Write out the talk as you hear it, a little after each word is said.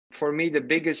for me, the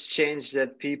biggest change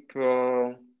that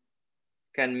people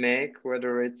can make,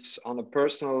 whether it's on a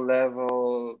personal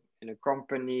level, in a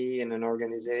company, in an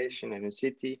organization, in a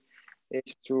city,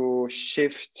 is to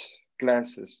shift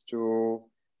glasses, to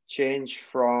change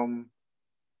from,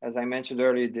 as I mentioned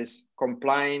earlier, this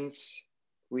compliance,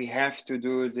 we have to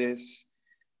do this,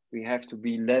 we have to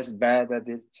be less bad at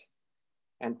it,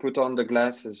 and put on the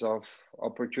glasses of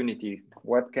opportunity.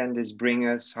 What can this bring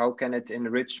us? How can it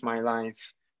enrich my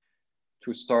life?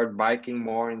 To start biking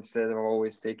more instead of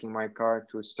always taking my car,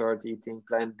 to start eating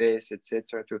plant-based,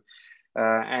 etc.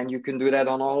 And you can do that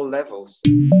on all levels.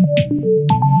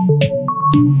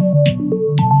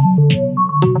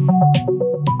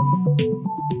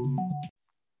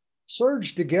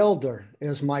 Serge de Gheldere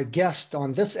is my guest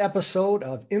on this episode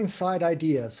of Inside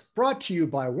Ideas, brought to you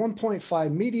by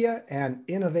 1.5 Media and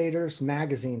Innovators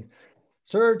Magazine.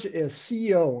 Serge is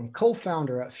CEO and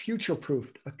co-founder at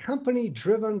Futureproofed, a company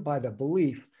driven by the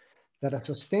belief that a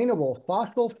sustainable,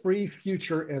 fossil-free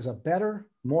future is a better,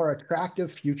 more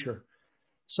attractive future.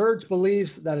 Serge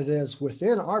believes that it is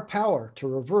within our power to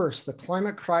reverse the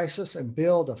climate crisis and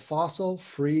build a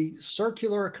fossil-free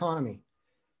circular economy.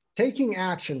 Taking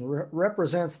action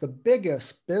represents the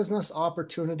biggest business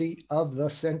opportunity of the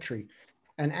century,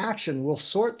 and action will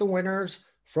sort the winners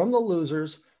from the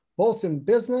losers, both in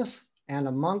business and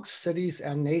amongst cities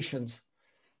and nations.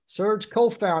 Serge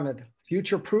co-founded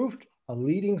Futureproofed, a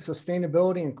leading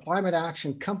sustainability and climate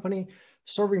action company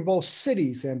serving both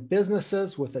cities and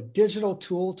businesses with a digital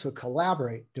tool to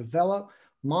collaborate, develop,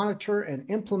 monitor, and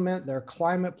implement their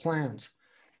climate plans.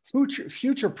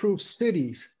 Futureproofed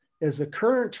Cities is the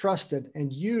current trusted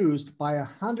and used by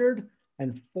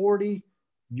 140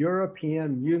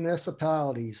 European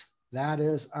municipalities. That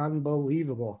is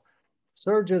unbelievable.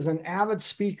 Serge is an avid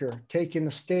speaker, taking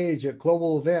the stage at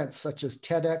global events such as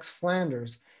TEDx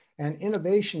Flanders and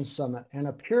Innovation Summit, and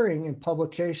appearing in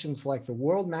publications like the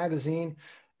World Magazine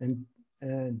and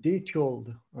Die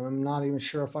Wereld. I'm not even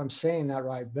sure if I'm saying that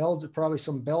right. Probably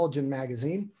some Belgian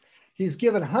magazine. He's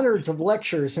given hundreds of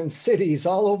lectures in cities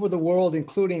all over the world,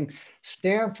 including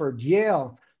Stanford,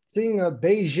 Yale,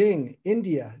 Beijing,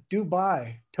 India,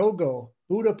 Dubai, Togo,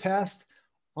 Budapest,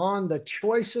 on the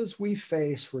choices we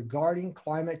face regarding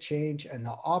climate change and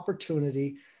the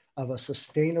opportunity of a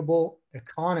sustainable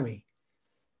economy.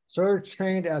 Serge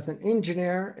trained as an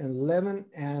engineer in Leuven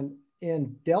and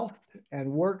in Delft,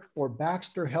 and worked for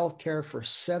Baxter Healthcare for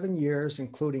 7 years,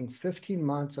 including 15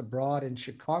 months abroad in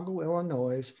Chicago,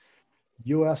 Illinois,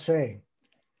 USA.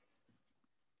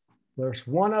 There's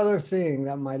one other thing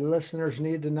that my listeners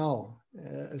need to know.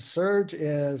 Serge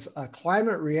is a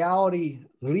climate reality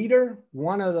leader,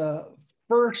 one of the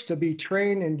first to be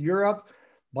trained in Europe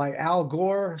by Al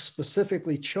Gore,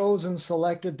 specifically chosen,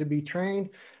 selected to be trained.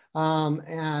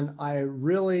 And I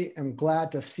really am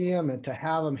glad to see him and to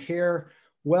have him here.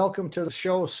 Welcome to the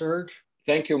show, Serge.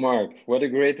 Thank you, Mark. What a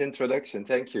great introduction.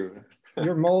 Thank you.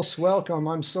 You're most welcome.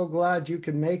 I'm so glad you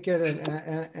could make it,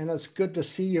 and it's good to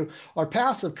see you. Our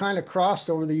paths have kind of crossed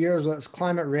over the years with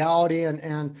climate reality,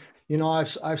 and you know,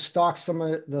 I've stalked some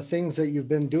of the things that you've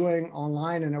been doing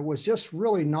online, and it was just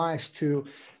really nice to,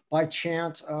 by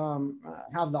chance,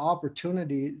 have the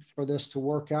opportunity for this to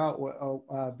work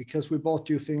out because we both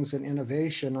do things in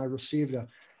innovation. I received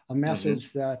a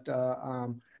message that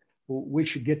we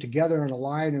should get together and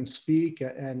align and speak,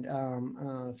 and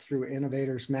through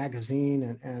Innovators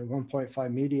Magazine and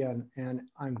 1.5 Media, and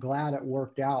I'm glad it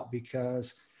worked out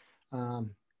because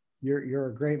you're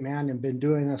a great man and been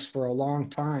doing this for a long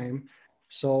time.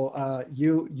 So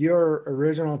your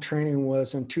original training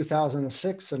was in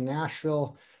 2006 in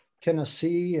Nashville,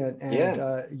 Tennessee,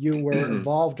 and you were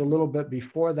involved a little bit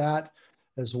before that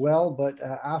as well, but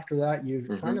after that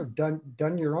you've kind of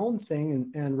done your own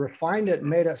thing and refined it and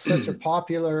made it such a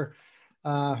popular,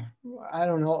 I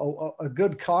don't know, a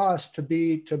good cause to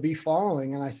be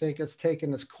following, and I think it's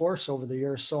taken its course over the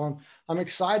years. So I'm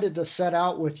excited to set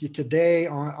out with you today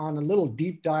on a little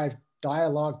deep dive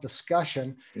dialogue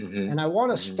discussion, and I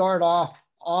want to start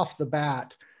off the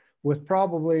bat with,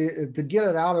 probably to get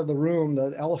it out of the room,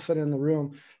 the elephant in the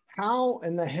room. How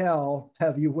in the hell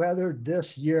have you weathered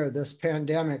this year, this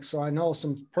pandemic? So I know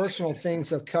some personal things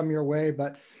have come your way,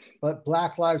 but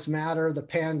Black Lives Matter, the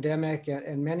pandemic,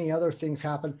 and many other things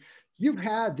happen. You've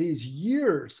had these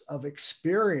years of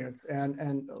experience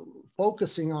and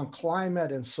focusing on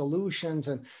climate and solutions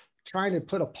and trying to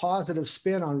put a positive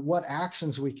spin on what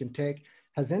actions we can take.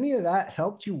 Has any of that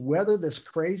helped you weather this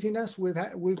craziness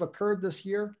we've occurred this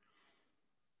year?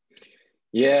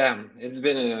 Yeah, it's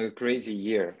been a crazy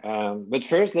year. But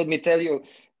first, let me tell you,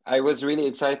 I was really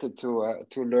excited to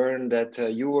learn that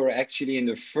you were actually in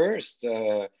the first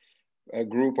a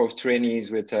group of trainees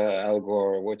with Al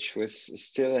Gore, which was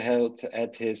still held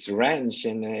at his ranch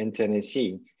in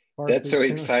Tennessee. That's so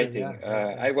exciting.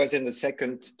 I was in the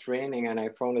second training and I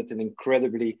found it an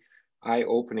incredibly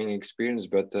eye-opening experience,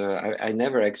 but I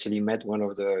never actually met one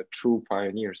of the true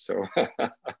pioneers. So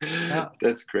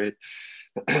that's great.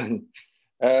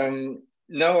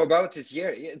 Now about this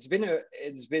year, it's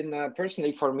been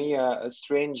personally for me a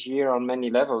strange year on many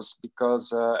levels,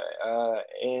 because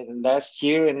in last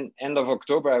year in end of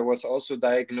October I was also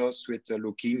diagnosed with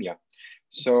leukemia.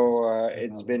 So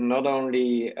it's been not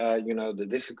only the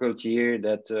difficult year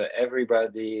that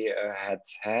everybody had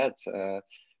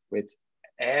with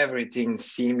everything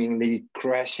seemingly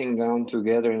crashing down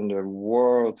together in the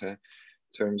world.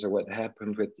 Terms of what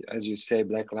happened with, as you say,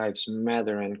 Black Lives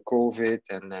Matter and COVID,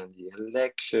 and then the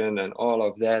election and all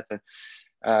of that.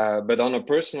 But on a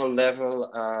personal level,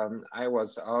 I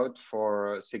was out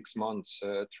for 6 months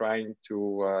trying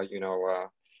to,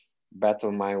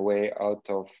 battle my way out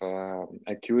of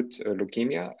acute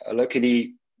leukemia.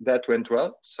 Luckily, that went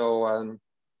well. So I'm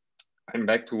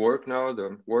back to work now.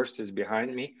 The worst is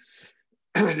behind me.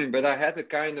 But I had a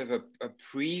kind of a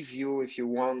preview, if you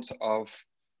want, of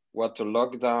what the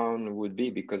lockdown would be,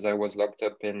 because I was locked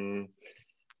up in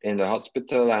the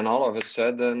hospital, and all of a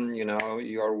sudden,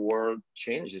 your world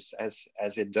changes as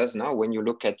it does now. When you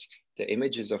look at the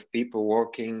images of people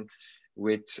walking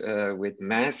with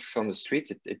masks on the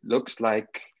streets, it looks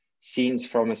like scenes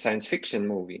from a science fiction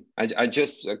movie. I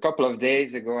just a couple of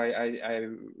days ago I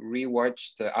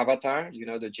rewatched Avatar,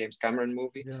 the James Cameron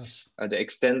movie, yes. The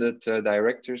extended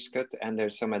director's cut, and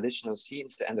there's some additional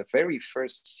scenes. And the very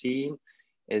first scene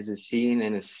is a scene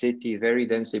in a city very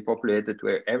densely populated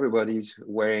where everybody's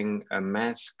wearing a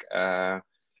mask,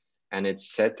 and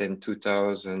it's set in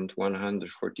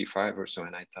 2145 or so.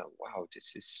 And I thought, wow,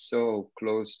 this is so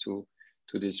close to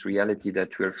this reality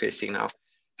that we're facing now.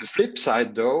 The flip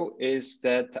side, though, is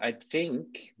that I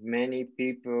think many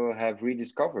people have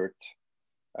rediscovered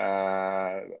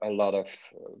a lot of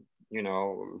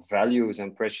values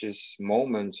and precious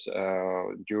moments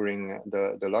during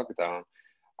the lockdown.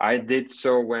 I did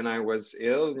so when I was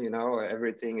ill.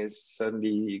 Everything is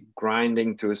suddenly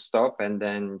grinding to a stop, and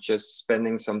then just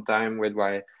spending some time with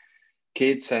my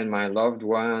kids and my loved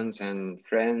ones and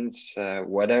friends,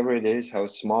 whatever it is, how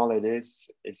small it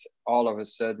is all of a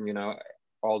sudden,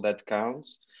 all that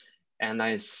counts. And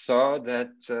I saw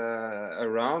that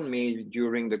around me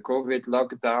during the COVID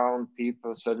lockdown,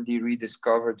 people suddenly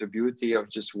rediscovered the beauty of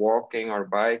just walking or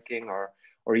biking, or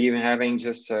even having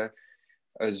just a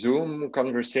Zoom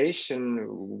conversation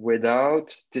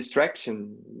without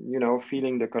distraction,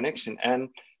 feeling the connection. And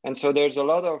so there's a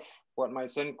lot of what my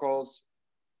son calls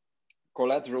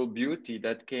collateral beauty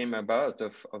that came about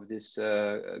of this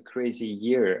crazy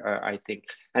year, I think.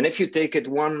 And if you take it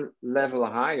one level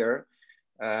higher,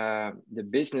 the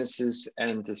businesses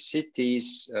and the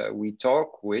cities we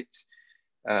talk with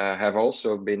have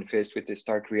also been faced with this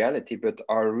stark reality, but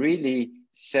are really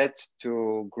set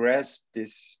to grasp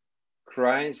this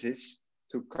crisis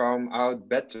to come out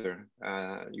better.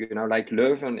 Like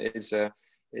Leuven is a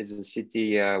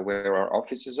city where our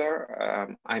offices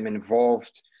are. I'm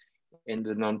involved in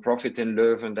the nonprofit in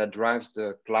Leuven that drives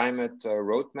the climate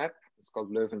roadmap. It's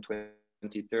called Leuven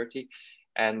 2030.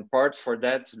 And part for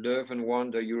that, Leuven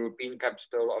won the European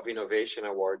Capital of Innovation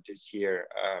Award this year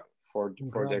for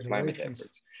their climate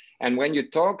efforts. And when you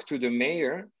talk to the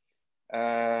mayor,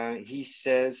 he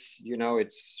says,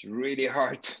 it's really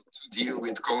hard to deal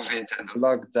with COVID and the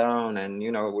lockdown. And,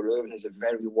 Leuven is a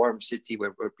very warm city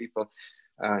where people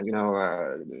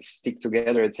stick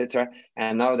together, etc.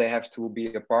 And now they have to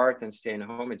be apart and stay in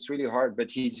home. It's really hard,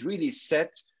 but he's really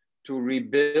set to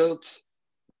rebuild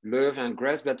Leuven and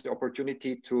grasp that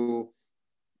opportunity to,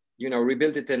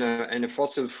 rebuild it in a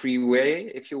fossil-free way,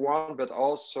 if you want, but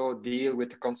also deal with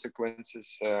the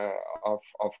consequences of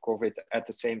COVID at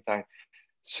the same time.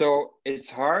 So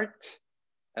it's hard.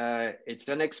 It's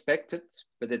unexpected,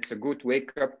 but it's a good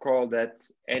wake-up call that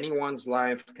anyone's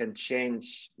life can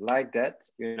change like that,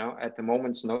 at the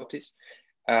moment's notice.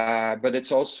 But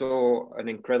it's also an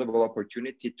incredible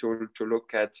opportunity to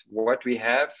look at what we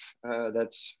have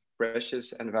that's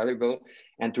precious and valuable,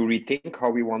 and to rethink how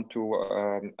we want to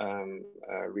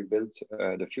rebuild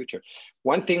the future.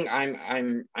 One thing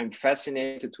I'm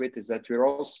fascinated with is that we're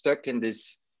all stuck in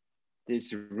this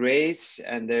race,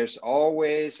 and there's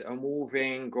always a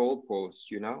moving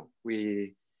goalpost.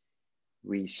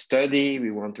 We study, we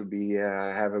want to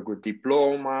have a good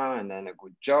diploma, and then a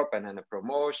good job, and then a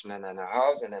promotion, and then a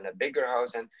house, and then a bigger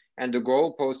house, and the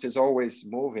goalpost is always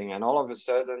moving. And all of a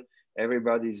sudden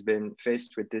everybody's been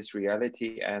faced with this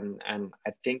reality, and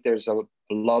I think there's a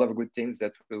lot of good things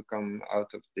that will come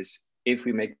out of this if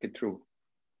we make it through.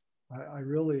 I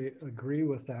really agree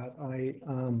with that.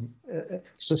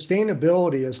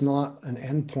 Sustainability is not an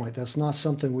endpoint. That's not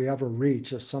something we ever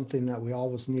reach. It's something that we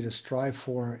always need to strive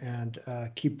for and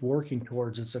keep working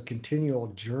towards. It's a continual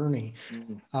journey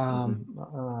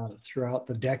throughout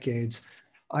the decades.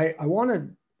 I want to,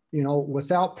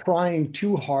 without prying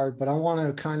too hard, but I want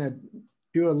to kind of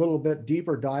do a little bit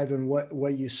deeper dive in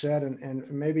what you said, and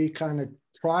maybe kind of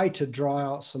try to draw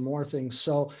out some more things.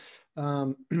 So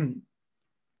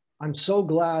I'm so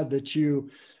glad that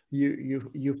you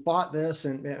fought this,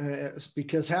 and it's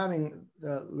because having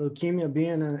leukemia,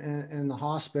 being in the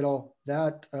hospital,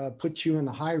 that puts you in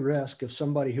the high risk of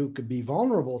somebody who could be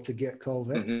vulnerable to get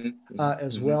COVID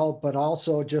as well, but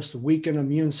also just weaken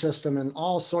immune system and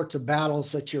all sorts of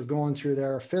battles that you're going through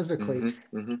there physically.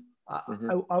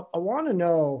 I want to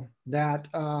know that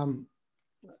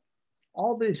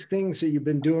all these things that you've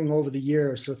been doing over the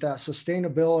years with that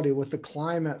sustainability, with the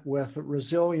climate, with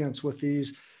resilience, with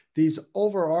these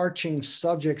overarching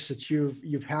subjects that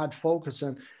you've had focus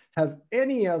on, have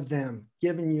any of them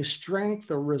given you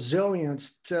strength or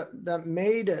resilience that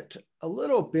made it a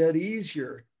little bit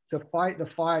easier to fight the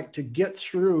fight, to get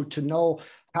through, to know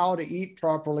how to eat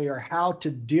properly or how to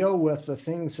deal with the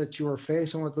things that you were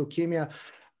facing with leukemia,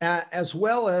 as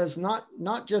well as not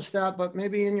just that, but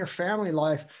maybe in your family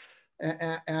life?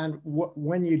 And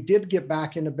when you did get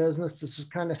back into business, to just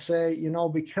kind of say,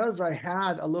 because I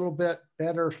had a little bit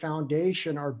better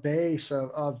foundation or base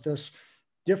of this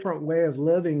different way of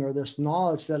living, or this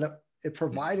knowledge, that it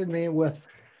provided me with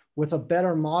a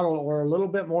better model or a little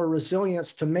bit more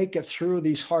resilience to make it through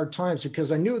these hard times,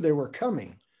 because I knew they were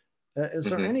coming. Is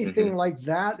there anything like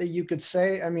that you could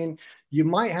say? I mean, you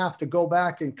might have to go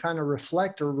back and kind of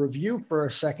reflect or review for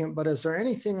a second, but is there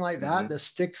anything like that that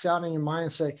sticks out in your mind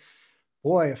and say,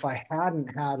 boy, if I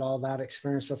hadn't had all that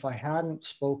experience, if I hadn't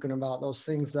spoken about those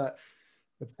things, that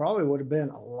it probably would have been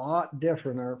a lot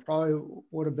different, or it probably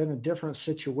would have been a different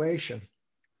situation?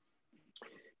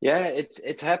 Yeah,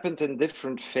 it happened in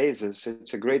different phases.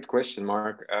 It's a great question,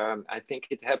 Mark. I think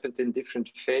it happened in different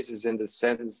phases, in the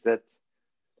sense that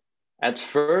at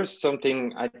first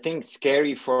something I think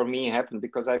scary for me happened,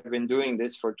 because I've been doing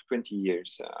this for 20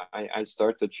 years. I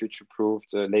started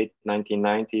Futureproofed late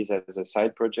 1990s as a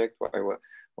side project while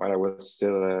I was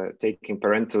still taking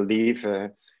parental leave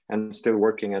and still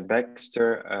working at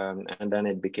Baxter. And then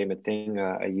it became a thing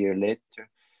a year later.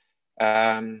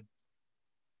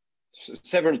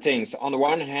 Several things. On the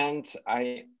one hand,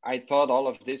 I thought all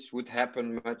of this would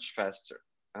happen much faster.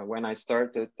 When I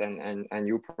started, and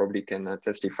you probably can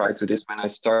testify to this, when I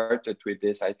started with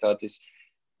this, I thought the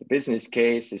business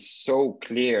case is so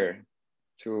clear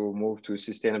to move to a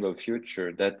sustainable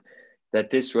future that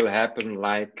this will happen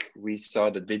like we saw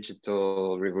the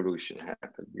digital revolution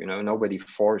happen. Nobody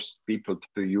forced people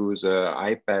to use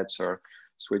iPads or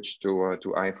switch to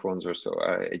iPhones or so.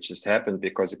 It just happened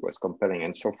because it was compelling.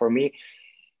 And so for me,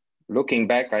 looking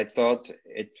back, I thought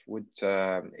it would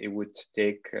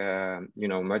take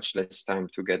much less time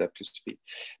to get up to speed.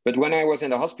 But when I was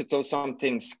in the hospital,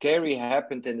 something scary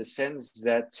happened, in the sense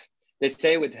that they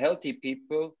say with healthy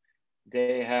people,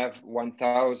 they have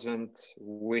 1,000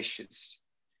 wishes.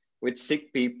 With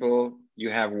sick people, you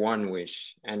have one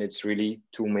wish, and it's really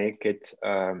to make it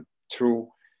through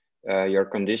your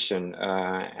condition.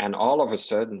 And all of a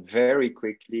sudden, very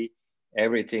quickly,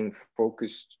 everything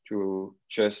focused to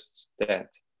just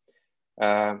that.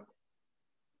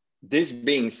 This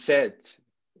being said,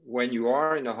 when you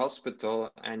are in a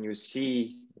hospital and you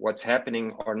see what's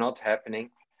happening or not happening,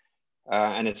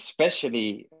 and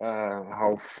especially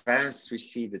how fast we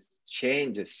see the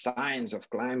change, the signs of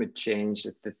climate change,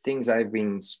 the things I've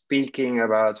been speaking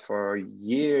about for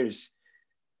years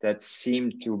that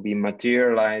seem to be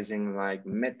materializing, like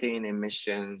methane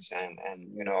emissions and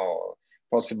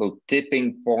possible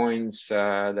tipping points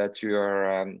that you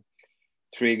are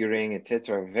triggering,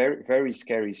 etc. Very, very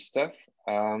scary stuff.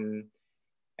 And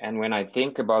when I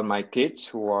think about my kids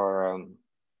who are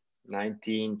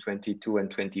 19, 22,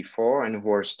 and 24, and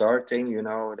who are starting,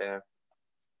 their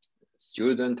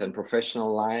student and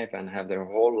professional life and have their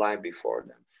whole life before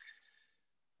them,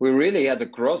 we're really at a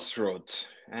crossroad.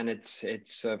 And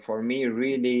it's for me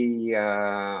really,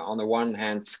 on the one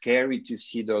hand, scary to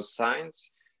see those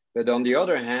signs, but on the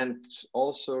other hand,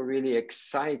 also really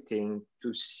exciting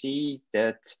to see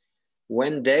that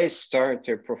when they start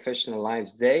their professional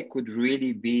lives, they could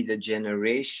really be the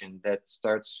generation that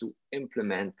starts to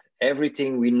implement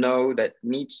everything we know that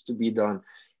needs to be done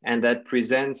and that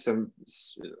presents a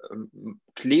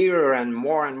clearer and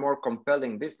more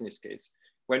compelling business case.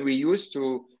 When I used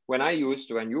to,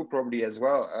 and you probably as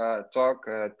well, talk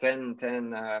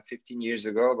 15 years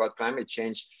ago about climate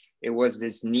change, it was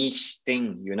this niche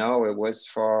thing, you know, it was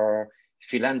for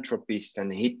philanthropists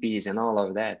and hippies and all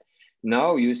of that.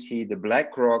 Now you see the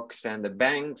BlackRocks and the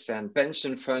banks and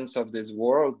pension funds of this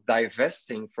world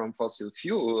divesting from fossil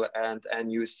fuel,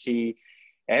 and you see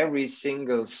every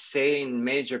single sane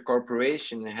major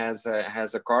corporation has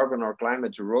a carbon or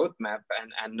climate roadmap,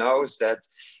 and knows that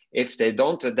if they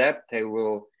don't adapt, they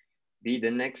will be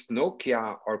the next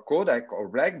Nokia or Kodak or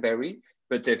BlackBerry.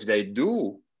 But if they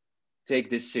do take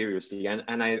this seriously, and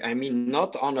I mean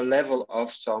not on a level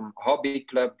of some hobby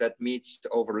club that meets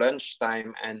over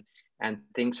lunchtime and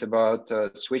thinks about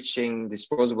switching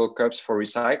disposable cups for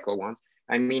recycled ones.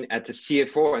 I mean at the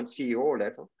CFO and CEO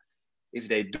level, if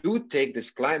they do take this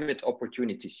climate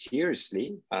opportunity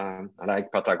seriously,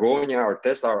 like Patagonia or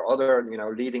Tesla or other, you know,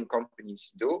 leading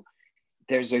companies do,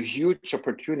 there's a huge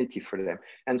opportunity for them.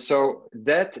 And so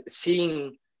that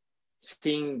seeing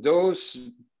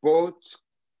those both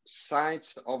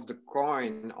sides of the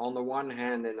coin, on the one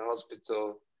hand in the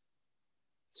hospital,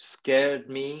 scared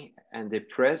me and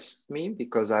depressed me,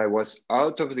 because I was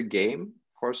out of the game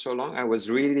for so long. I was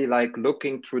really like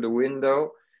looking through the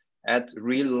window at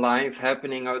real life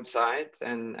happening outside,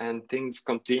 and things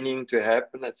continuing to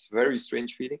happen. That's a very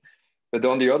strange feeling. But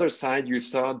on the other side, you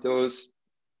saw those,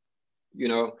 you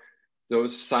know,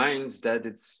 those signs that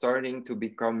it's starting to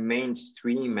become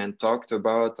mainstream and talked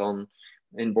about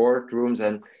in boardrooms.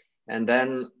 And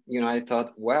then, you know, I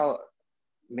thought, well,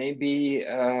 maybe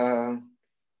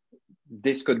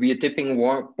this could be a tipping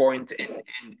point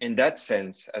in that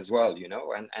sense as well, you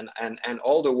know, and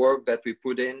all the work that we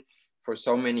put in for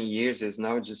so many years is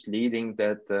now just leading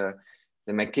that the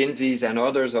McKinseys and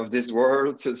others of this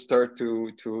world to start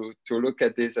to look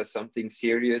at this as something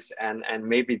serious, and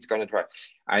maybe it's going to try.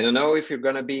 I don't know if you're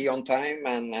going to be on time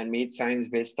and meet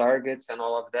science-based targets and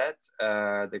all of that.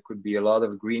 There could be a lot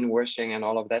of greenwashing and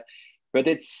all of that, but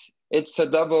it's a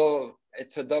double,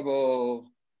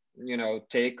 you know,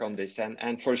 take on this,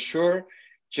 and for sure,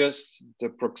 just the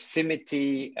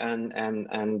proximity and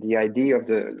the idea of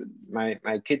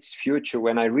my kids' future.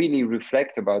 When I really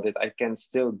reflect about it, I can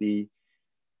still be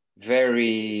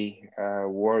very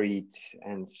worried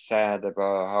and sad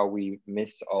about how we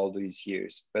missed all these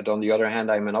years. But on the other hand,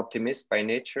 I'm an optimist by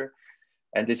nature,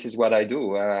 and this is what I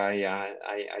do.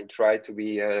 I try to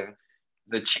be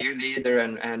the cheerleader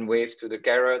and wave to the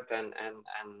carrot and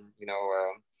you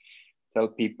know, tell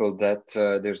people that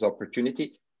there's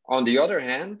opportunity. On the other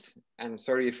hand, I'm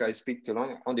sorry if I speak too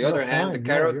long. On the other hand, the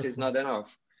carrot is not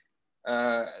enough.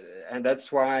 And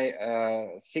that's why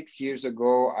 6 years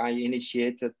ago, I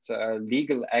initiated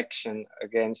legal action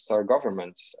against our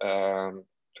governments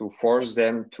to force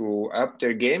them to up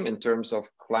their game in terms of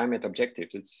climate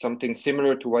objectives. It's something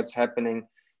similar to what's happening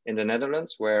in the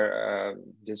Netherlands, where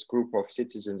this group of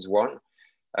citizens won.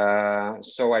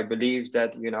 So I believe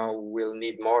that, you know, we'll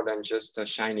need more than just a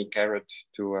shiny carrot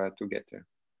to get there.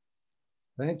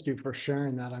 Thank you for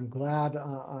sharing that. I'm glad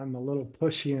I'm a little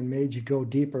pushy and made you go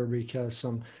deeper, because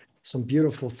some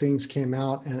beautiful things came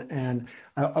out, and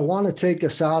I want to take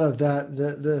us out of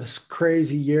this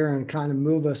crazy year and kind of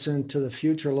move us into the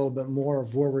future a little bit more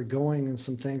of where we're going and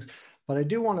some things. But I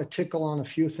do want to tickle on a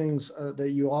few things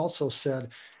that you also said.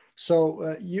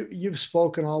 So you've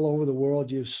spoken all over the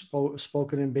world. You've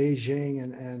spoken in Beijing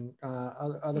and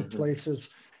other places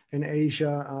in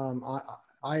Asia.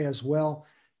 I as well.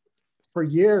 For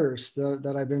years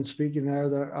that I've been speaking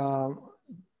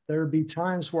there'd be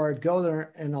times where I'd go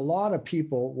there and a lot of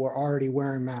people were already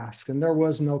wearing masks, and there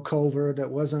was no COVID. It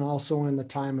wasn't also in the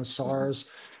time of SARS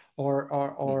or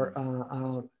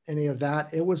any of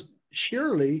that. It was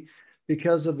surely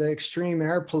because of the extreme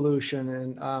air pollution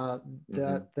and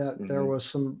there was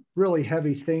some really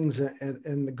heavy things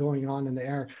going on in the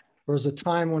air. There was a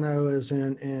time when I was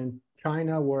in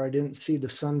China where I didn't see the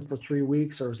sun for 3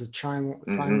 weeks. There was a time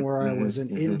where I was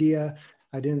in India.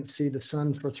 I didn't see the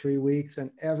sun for 3 weeks, and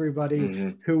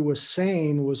everybody who was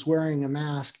sane was wearing a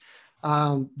mask.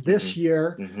 This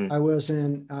year, I was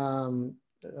in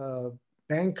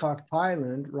Bangkok,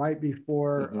 Thailand, right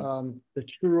before the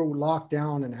true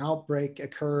lockdown and outbreak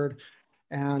occurred.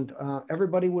 And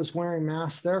everybody was wearing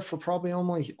masks there for probably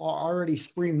already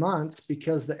 3 months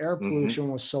because the air pollution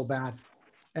was so bad.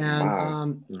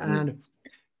 And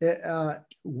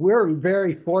we're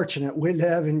very fortunate. We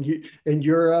live in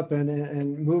Europe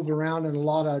and move around in a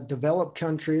lot of developed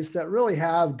countries that really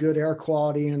have good air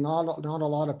quality, and not a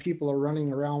lot of people are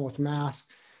running around with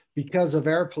masks. because of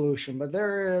air pollution. But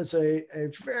there is a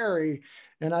very,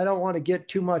 and I don't want to get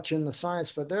too much in the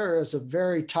science, but there is a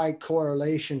very tight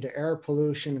correlation to air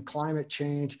pollution, climate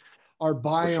change, our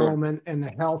For sure. biome, and the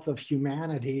health of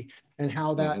humanity, and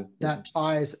how that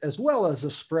ties, as well as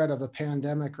the spread of a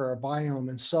pandemic or a biome.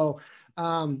 And so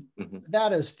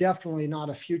that is definitely not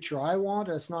a future I want.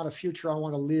 It's not a future I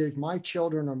want to leave my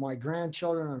children or my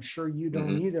grandchildren. I'm sure you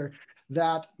don't either.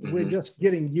 That we're just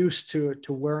getting used to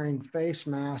wearing face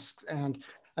masks. And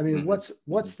I mean,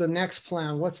 what's the next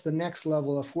plan? What's the next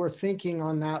level? If we're thinking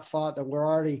on that thought that we're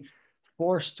already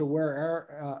forced to wear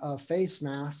face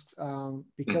masks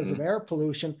because of air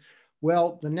pollution,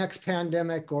 well, the next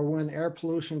pandemic, or when air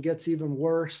pollution gets even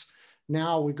worse,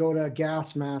 now we go to a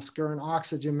gas mask or an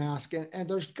oxygen mask. And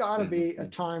there's got to be a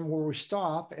time where we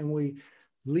stop and we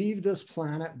leave this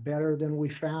planet better than we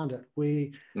found it.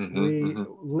 We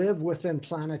live within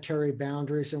planetary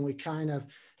boundaries, and we kind of,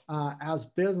 as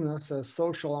business, as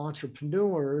social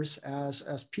entrepreneurs,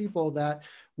 as people, that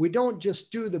we don't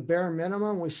just do the bare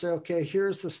minimum. We say, okay,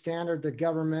 here's the standard the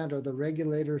government or the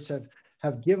regulators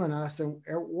have given us, and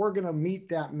we're going to meet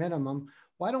that minimum.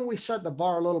 Why don't we set the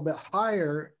bar a little bit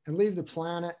higher and leave the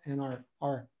planet and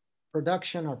our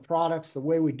production, our products, the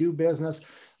way we do business,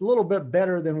 a little bit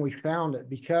better than we found it?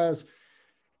 Because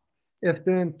if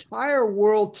the entire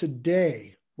world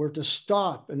today were to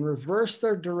stop and reverse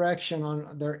their direction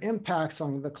on their impacts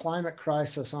on the climate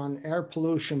crisis, on air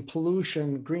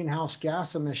pollution, greenhouse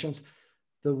gas emissions,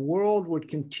 the world would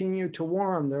continue to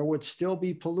warm. There would still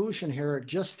be pollution here. It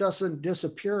just doesn't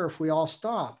disappear if we all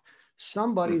stop.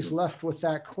 Somebody's left with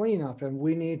that cleanup, and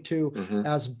we need to,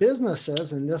 as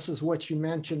businesses, and this is what you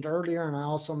mentioned earlier, and I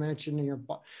also mentioned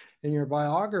in your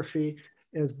biography,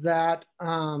 is that,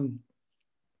 and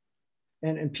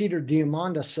Peter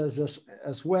Diamandis says this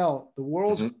as well, the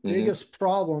world's biggest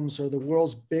problems are the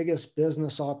world's biggest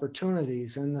business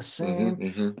opportunities. And the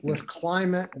same with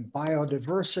climate and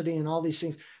biodiversity and all these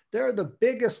things. They're the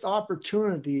biggest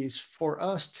opportunities for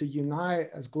us to unite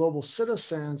as global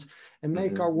citizens and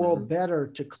make our world better,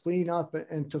 to clean up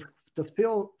and to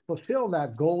fulfill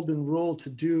that golden rule to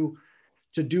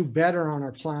do better on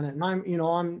our planet. And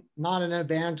I'm not an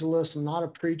evangelist, I'm not a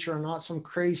preacher, I'm not some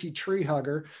crazy tree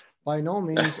hugger, by no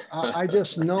means. I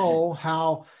just know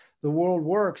how the world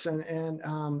works.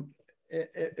 And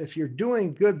if you're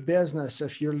doing good business,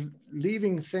 if you're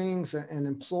leaving things and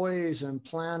employees and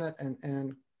planet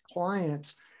and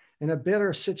clients in a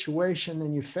better situation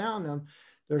than you found them,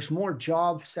 there's more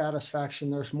job satisfaction,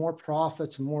 there's more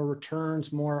profits, more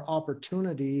returns, more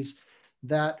opportunities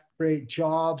that create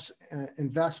jobs,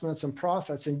 investments, and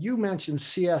profits. And you mentioned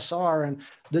CSR, and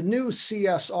the new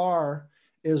CSR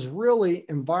is really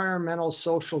environmental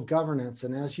social governance.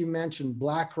 And as you mentioned,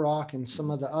 BlackRock and some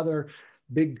of the other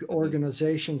big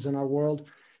organizations in our world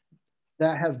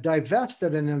that have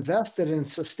divested and invested in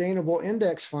sustainable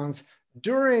index funds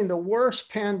during the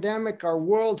worst pandemic our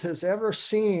world has ever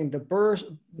seen, the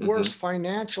worst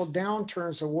financial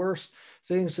downturns, the worst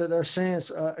things that they're saying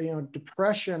is,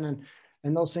 depression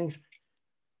and those things.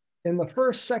 In the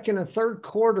first, second, and third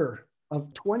quarter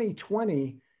of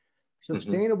 2020,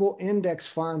 sustainable index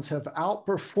funds have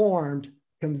outperformed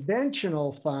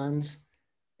conventional funds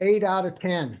 8 out of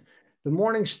 10. The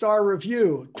Morningstar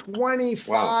Review,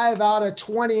 25 out of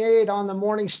 28 on the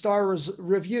Morningstar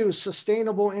Review.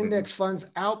 Sustainable index funds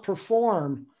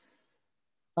outperform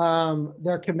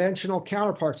their conventional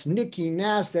counterparts. Nikkei,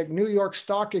 NASDAQ, New York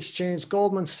Stock Exchange,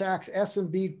 Goldman Sachs,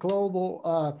 S&P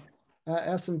Global,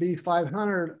 S&P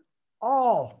 500,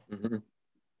 all.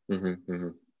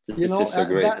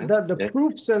 The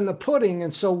proof's in the pudding.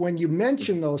 And so when you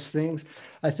mention those things,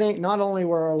 I think not only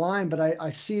we're aligned, but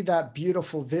I see that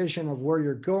beautiful vision of where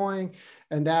you're going,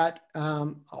 and that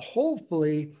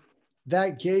hopefully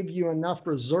that gave you enough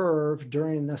reserve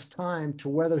during this time to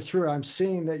weather through. I'm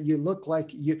seeing that you look like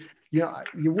you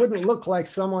wouldn't look like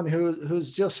someone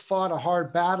who's just fought a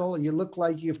hard battle. You look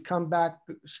like you've come back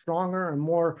stronger and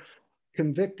more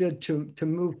convicted to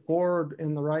move forward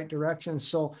in the right direction.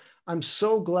 So I'm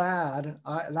so glad.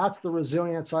 That's the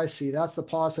resilience I see. That's the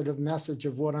positive message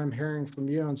of what I'm hearing from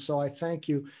you. And so I thank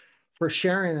you for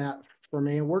sharing that for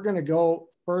me. And we're going to go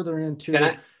further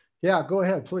into, yeah, go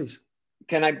ahead, please.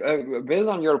 Can I build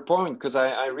on your point? Because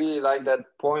I really like that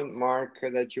point, Mark,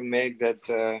 that you make,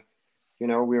 that,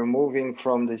 we're moving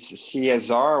from this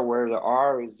CSR, where the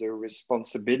R is the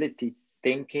responsibility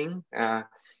thinking,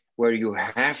 where you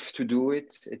have to do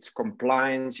it. It's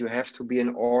compliance. You have to be in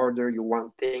order. You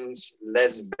want things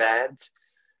less bad,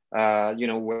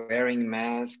 wearing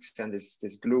masks and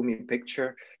this gloomy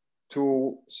picture,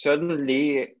 to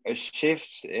suddenly a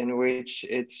shift in which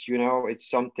it's, you know, it's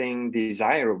something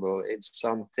desirable. It's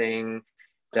something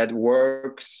that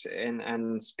works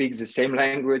and speaks the same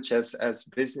language as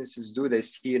businesses do. They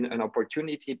see an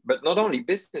opportunity, but not only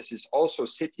businesses, also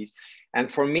cities.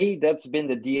 And for me, that's been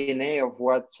the DNA of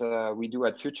what we do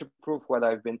at Futureproof. What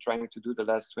I've been trying to do the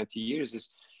last 20 years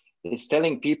is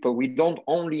telling people we don't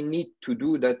only need to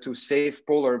do that to save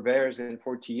polar bears in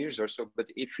 40 years or so, but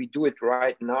if we do it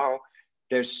right now,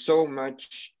 there's so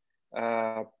much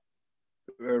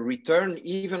return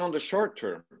even on the short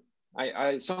term.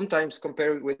 I sometimes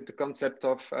compare it with the concept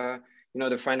of you know,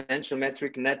 the financial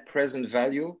metric net present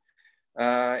value.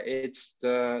 It's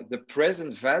the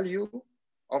present value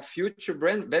of future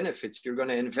benefits. You're going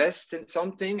to invest in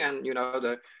something, and you know,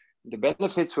 the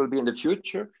benefits will be in the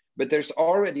future, but there's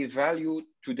already value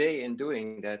today in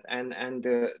doing that. And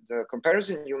the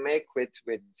comparison you make with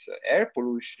air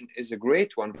pollution is a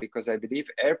great one, because I believe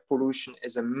air pollution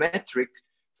is a metric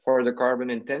for the carbon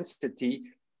intensity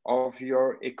of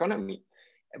your economy,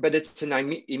 but it's an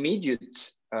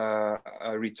immediate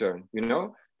return. You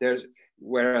know,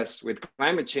 whereas with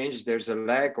climate change, there's a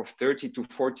lag of 30 to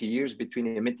 40 years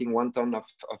between emitting 1 ton of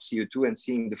CO2 and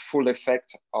seeing the full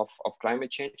effect of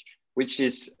climate change, which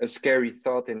is a scary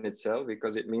thought in itself,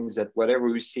 because it means that whatever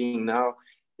we're seeing now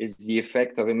is the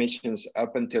effect of emissions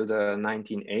up until the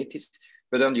 1980s.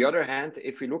 But on the other hand,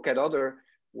 if we look at other,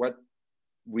 what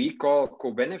we call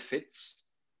co-benefits,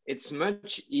 it's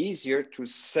much easier to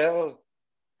sell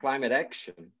climate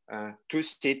action to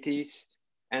cities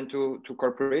and to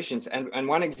corporations. And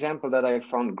one example that I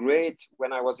found great,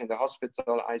 when I was in the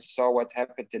hospital, I saw what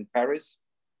happened in Paris,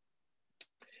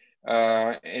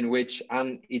 in which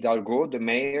Anne Hidalgo, the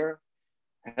mayor,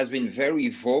 has been very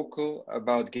vocal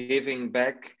about giving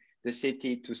back the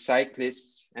city to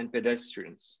cyclists and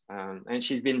pedestrians. And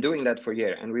she's been doing that for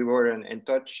years. And we were in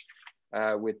touch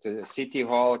with the city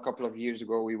hall a couple of years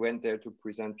ago. We went there to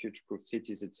present Futureproofed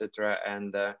Cities, etc.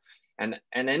 And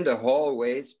in the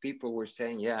hallways, people were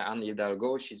saying, yeah, Anne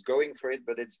Hidalgo, she's going for it,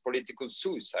 but it's political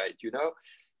suicide, you know,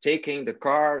 taking the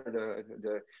car,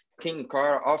 the king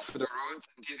car off the roads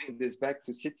and giving this back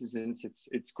to citizens.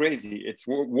 It's crazy. It's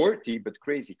worthy, but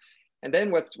crazy. And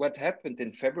then what happened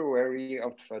in February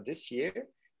of this year,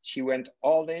 she went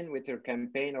all in with her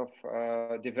campaign of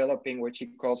developing what she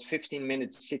calls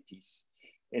 15-minute cities,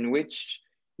 in which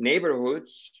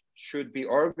neighborhoods should be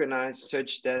organized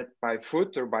such that by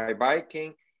foot or by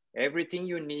biking, everything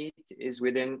you need is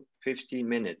within 15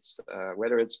 minutes,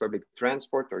 whether it's public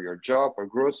transport or your job or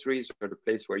groceries or the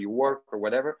place where you work or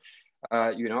whatever,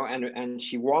 you know, and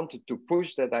she wanted to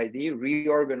push that idea,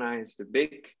 reorganize the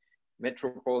big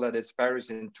metropole that is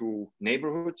Paris into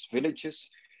neighborhoods,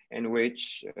 villages, in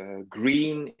which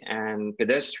green and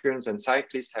pedestrians and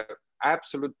cyclists have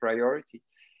absolute priority.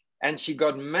 And she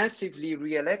got massively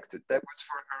re-elected. That was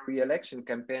for her re-election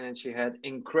campaign, and she had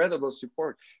incredible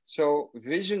support. So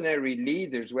visionary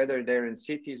leaders, whether they're in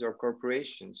cities or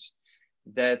corporations,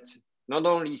 that not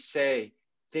only say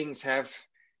things have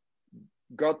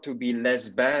got to be less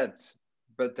bad,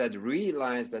 but that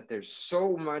realize that there's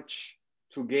so much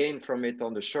to gain from it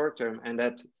on the short term, and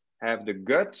that have the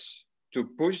guts to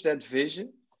push that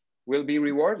vision, will be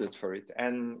rewarded for it.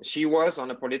 And she was on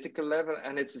a political level,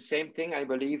 and it's the same thing, I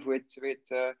believe, with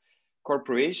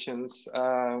corporations.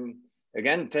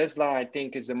 Again, Tesla, I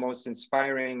think, is the most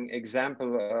inspiring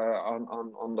example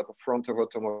on the front of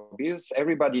automobiles.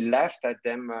 Everybody laughed at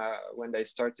them when they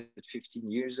started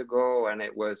 15 years ago, and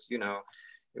it was, you know,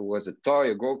 it was a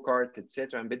toy, a go-kart,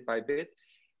 etc. And bit by bit,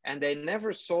 and they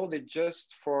never sold it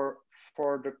just for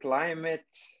the climate,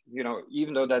 you know,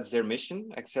 even though that's their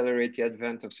mission, accelerate the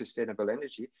advent of sustainable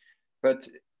energy. But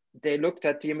they looked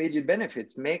at the immediate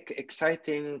benefits, make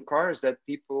exciting cars that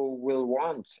people will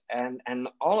want. And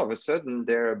all of a sudden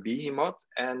they're a behemoth,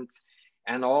 and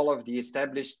all of the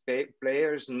established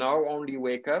players now only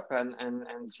wake up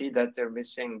and see that they're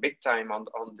missing big time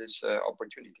on this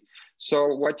opportunity. So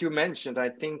what you mentioned, I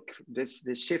think this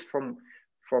shift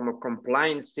from a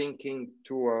compliance thinking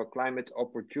to a climate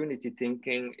opportunity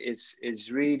thinking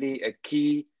is really a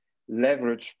key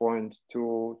leverage point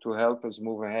to help us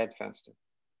move ahead faster.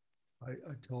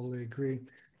 I totally agree.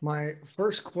 My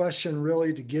first question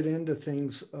really to get into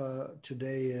things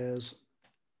today is,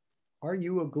 are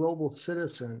you a global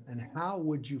citizen, and how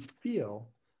would you feel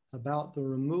about the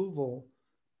removal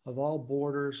of all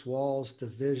borders, walls,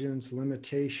 divisions,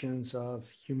 limitations of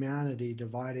humanity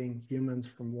dividing humans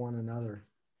from one another?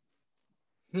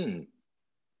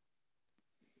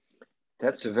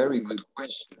 That's a very good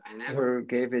question. I never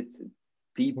gave it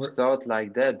deep thought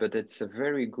like that, but it's a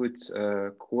very good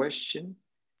question.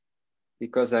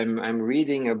 because I'm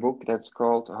reading a book that's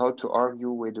called How to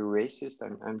Argue with a Racist.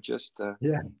 I'm just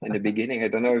Yeah. in the beginning. I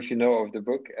don't know if you know of the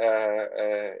book.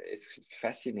 It's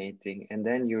fascinating, and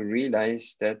then you realize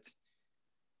that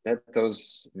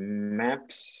those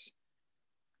maps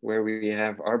where we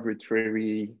have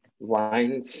arbitrary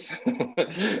lines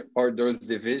or those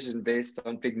division based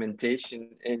on pigmentation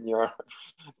in your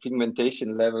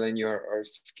pigmentation level in your or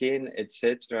skin,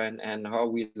 etc., and how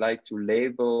we like to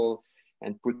label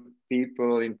and put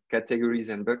people in categories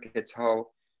and buckets, how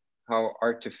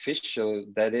artificial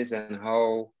that is, and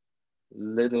how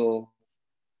little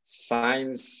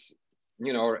science,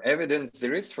 or evidence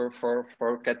there is for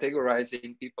categorizing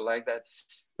people like that.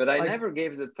 But I never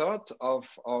gave the thought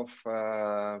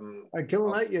I can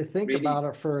of let you think really. about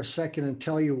it for a second and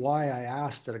tell you why I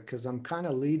asked it, because I'm kind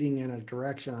of leading in a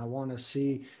direction I want to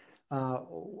see, uh,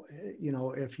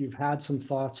 if you've had some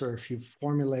thoughts or if you've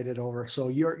formulated over. So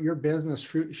your business,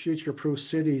 Futureproof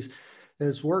Cities,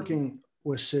 is working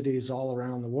with cities all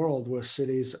around the world, with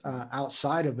cities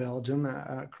outside of Belgium,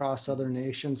 across other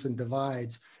nations and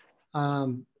divides.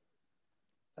 Um,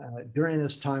 During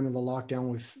this time of the lockdown,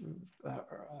 we've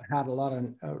had a lot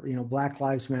of, Black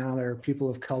Lives Matter, people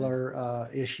of color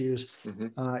issues,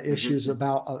 Mm-hmm. issues Mm-hmm.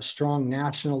 about strong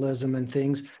nationalism and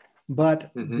things. But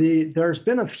Mm-hmm. there's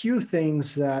been a few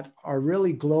things that are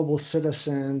really global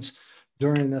citizens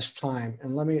during this time.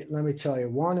 And let me tell you,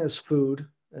 one is food,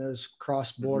 is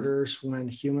cross Mm-hmm. borders when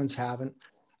humans haven't.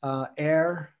 Air,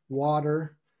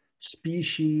 water,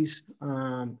 species,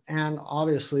 and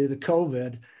obviously the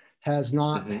COVID has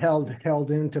not Mm-hmm.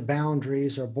 held into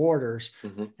boundaries or borders.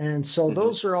 Mm-hmm. And so Mm-hmm.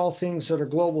 those are all things that are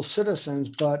global citizens,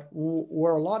 but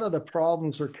where a lot of the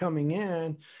problems are coming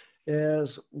in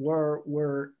is where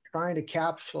we're trying to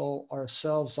capsule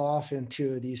ourselves off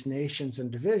into these nations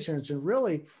and divisions. And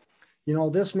really,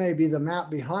 this may be the map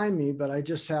behind me, but I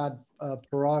just had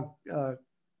Parag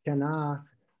Khanna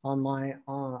on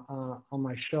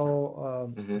my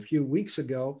show Mm-hmm. a few weeks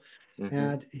ago, Mm-hmm.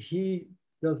 and he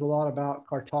does a lot about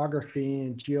cartography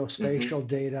and Mm-hmm. geospatial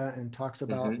data and talks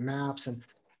Mm-hmm. about maps,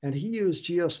 and he used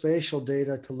geospatial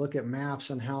data to look at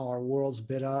maps and how our world's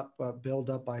built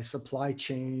up by supply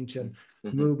chains and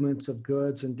Mm-hmm. movements of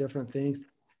goods and different things.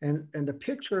 And the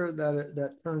picture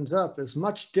that turns up is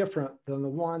much different than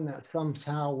the one that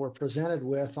somehow we're presented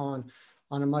with on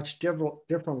a much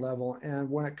different level. And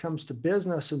when it comes to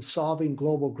business and solving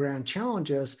global grand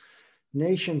challenges,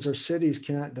 nations or cities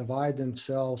can't divide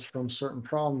themselves from certain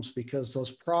problems because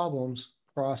those problems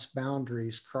cross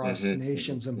boundaries, cross Mm-hmm.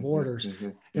 nations and Mm-hmm. borders.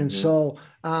 Mm-hmm. And Mm-hmm. so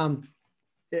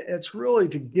it's really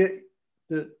to get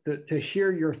to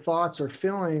hear your thoughts or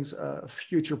feelings of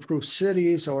future-proof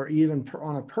cities, or even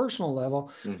on a personal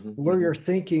level, where Mm-hmm. you're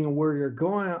thinking and where you're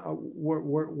going,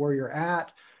 where you're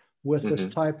at with this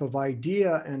Mm-hmm. type of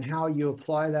idea, and how you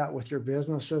apply that with your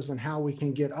businesses, and how we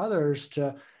can get others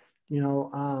to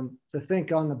to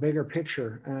think on the bigger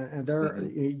picture. And there,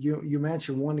 Mm-hmm. you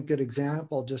mentioned one good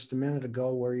example just a minute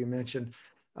ago, where you mentioned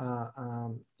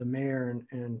the mayor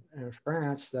in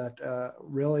France that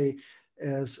really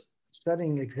is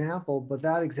setting example, but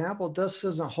that example just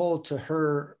doesn't hold to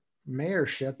her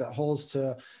mayorship. It holds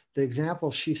to the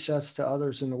example she sets to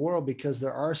others in the world, because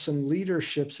there are some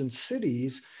leaderships in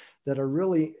cities that are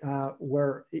really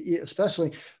where,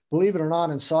 especially, believe it or not,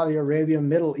 in Saudi Arabia,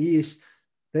 Middle East,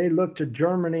 they look to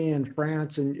Germany and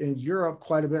France and Europe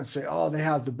quite a bit and say, oh, they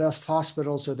have the best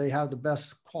hospitals, or they have the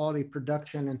best quality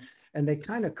production. And they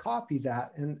kind of copy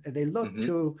that, and they look Mm-hmm.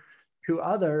 to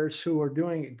others who are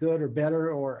doing it good or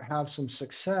better or have some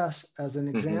success as an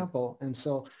Mm-hmm. example. And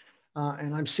so,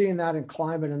 and I'm seeing that in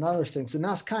climate and other things. And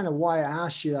that's kind of why I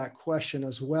asked you that question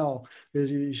as well,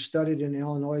 because you studied in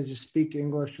Illinois, you speak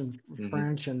English and Mm-hmm.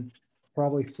 French and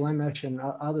probably Flemish and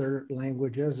other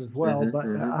languages as well. Mm-hmm. But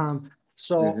Mm-hmm.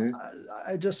 so Mm-hmm.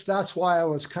 I just, that's why I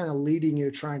was kind of leading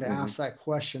you, trying to Mm-hmm. ask that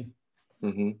question.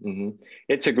 Mm-hmm. Mm-hmm.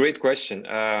 It's a great question,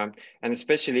 and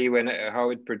especially when how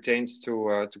it pertains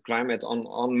to climate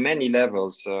on many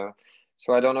levels.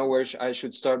 So I don't know where I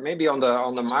should start. Maybe on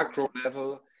the macro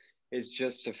level, it's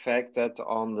just the fact that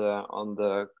on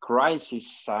the crisis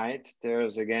side,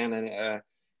 there's again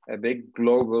a big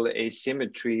global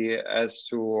asymmetry as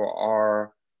to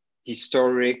our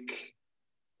historic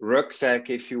rucksack,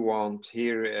 if you want,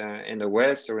 here in the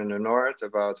West or in the North,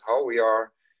 about how we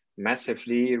are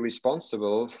massively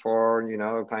responsible for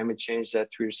climate change that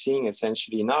we're seeing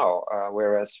essentially now,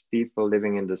 whereas people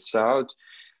living in the South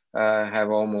have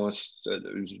almost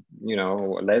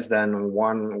less than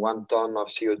one ton of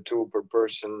CO2 per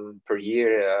person per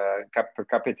year per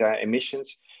capita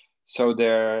emissions. So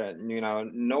they're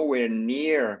nowhere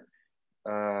near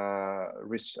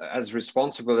as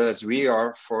responsible as we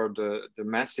are for the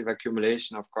massive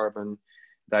accumulation of carbon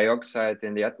dioxide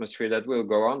in the atmosphere that will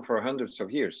go on for hundreds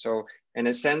of years. So in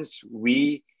a sense,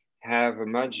 we have a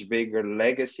much bigger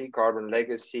legacy, carbon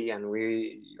legacy, and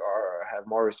we have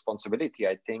more responsibility,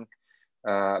 I think.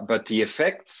 But the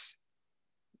effects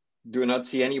do not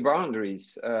see any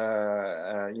boundaries,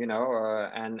 and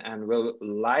will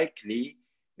likely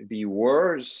be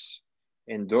worse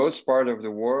in those parts of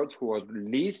the world who are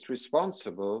least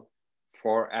responsible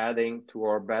for adding to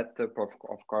our bathtub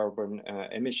of carbon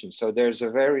emissions. So there's a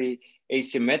very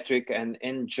asymmetric and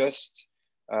unjust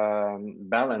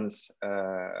balance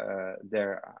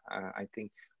there, I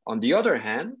think. On the other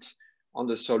hand, on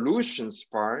the solutions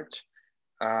part,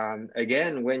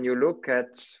 again, when you look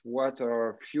at what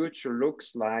our future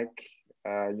looks like,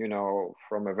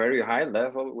 from a very high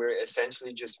level, we're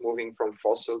essentially just moving from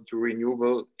fossil to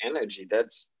renewable energy.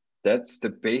 That's the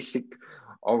basic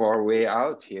of our way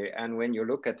out here. And when you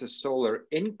look at the solar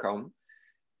income,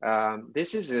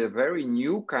 this is a very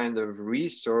new kind of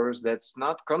resource that's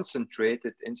not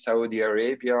concentrated in Saudi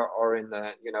Arabia or in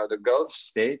the Gulf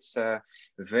states,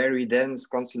 very dense,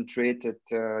 concentrated,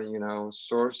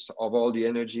 source of all the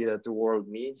energy that the world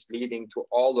needs, leading to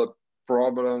all the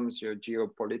problems, your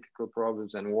geopolitical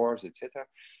problems and wars, etc.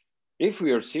 If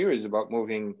we are serious about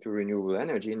moving to renewable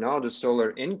energy, now the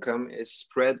solar income is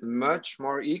spread much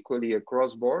more equally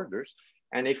across borders.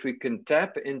 And if we can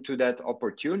tap into that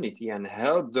opportunity and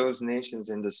help those nations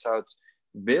in the South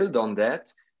build on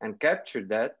that and capture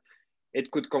that, it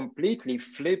could completely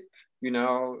flip,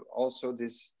 also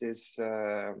this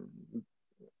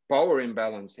power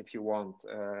imbalance, if you want,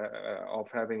 of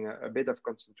having a bit of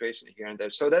concentration here and there.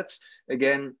 So that's,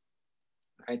 again,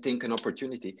 I think, an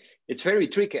opportunity. It's very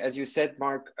tricky. As you said,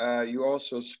 Mark, you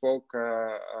also spoke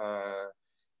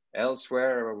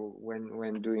elsewhere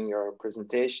when doing your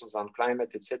presentations on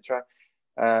climate, etc.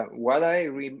 What I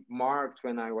remarked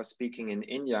when I was speaking in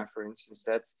India, for instance,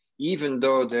 that even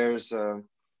though there's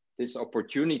this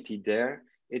opportunity there,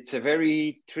 it's a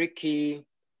very tricky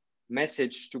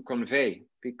message to convey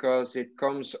because it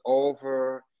comes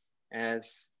over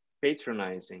as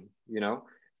patronizing.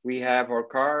 We have our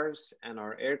cars and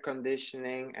our air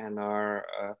conditioning and our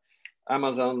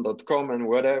Amazon.com and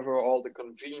whatever, all the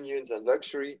convenience and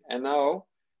luxury. And now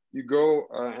you go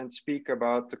and speak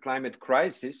about the climate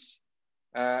crisis,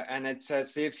 and it's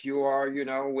as if you are,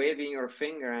 waving your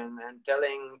finger and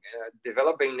telling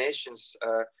developing nations,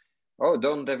 oh,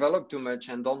 don't develop too much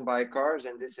and don't buy cars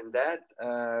and this and that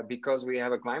because we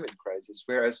have a climate crisis.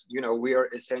 Whereas, we are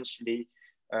essentially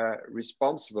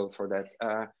responsible for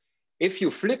that. If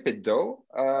you flip it though,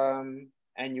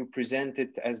 and you present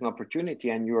it as an opportunity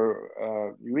and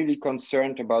you're really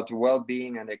concerned about the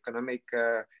well-being and economic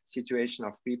situation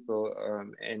of people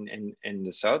in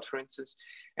the South, for instance,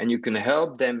 and you can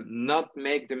help them not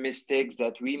make the mistakes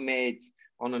that we made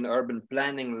on an urban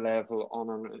planning level, on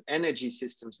an energy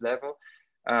systems level,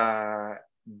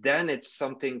 then it's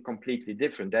something completely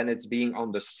different. Then it's being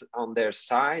on their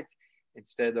side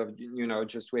instead of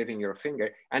just waving your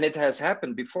finger. And it has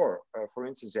happened before. For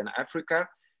instance, in Africa,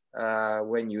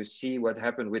 when you see what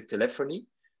happened with telephony,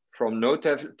 from no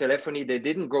telephony, they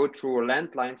didn't go through a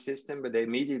landline system, but they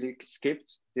immediately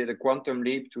did a quantum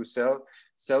leap to cell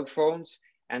phones.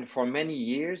 And for many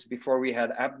years, before we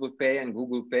had Apple Pay and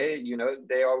Google Pay,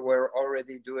 they were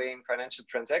already doing financial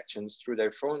transactions through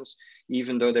their phones,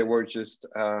 even though they were just,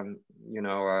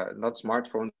 not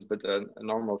smartphones, but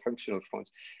normal functional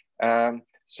phones.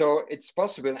 So it's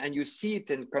possible, and you see it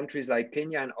in countries like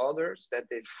Kenya and others, that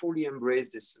they fully embrace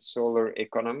this solar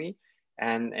economy.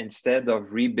 And instead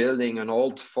of rebuilding an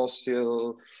old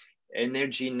fossil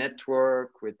energy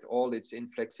network with all its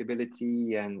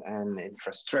inflexibility and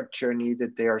infrastructure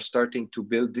needed, they are starting to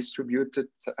build distributed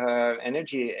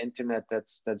energy internet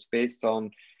that's based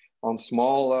on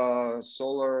small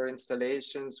solar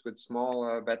installations with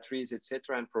small batteries,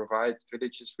 etc., and provide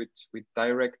villages with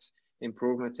direct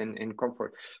improvements in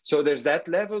comfort. So there's that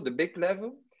level, the big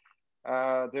level.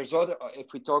 There's other,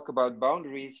 if we talk about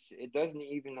boundaries, it doesn't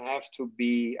even have to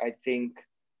be, I think,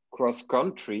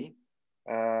 cross-country.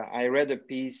 I read a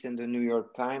piece in the New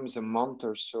York Times a month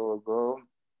or so ago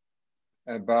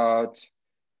about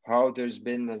how there's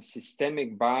been a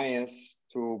systemic bias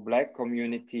to Black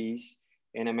communities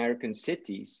in American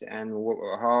cities, and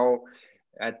how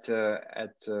at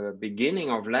the beginning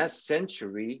of last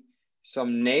century,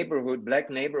 some Black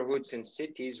neighborhoods in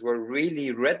cities were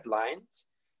really redlined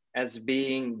as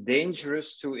being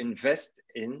dangerous to invest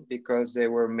in because they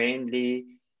were mainly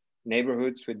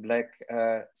neighborhoods with Black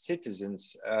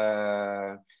citizens.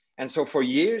 And so for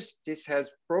years, this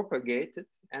has propagated.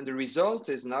 And the result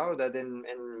is now that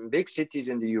in big cities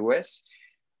in the US,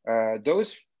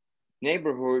 those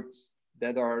neighborhoods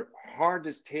that are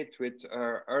hardest hit with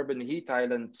urban heat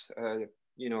island,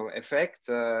 effect,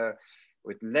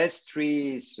 with less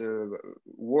trees,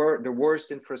 the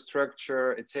worst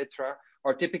infrastructure, etc.,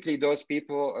 are typically those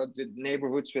people, the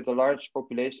neighborhoods with a large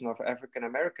population of African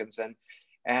Americans, and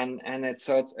it's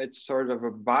sort of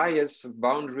a bias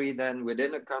boundary then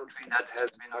within a country that has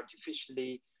been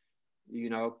artificially,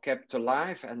 kept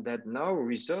alive, and that now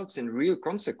results in real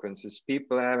consequences.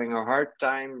 People having a hard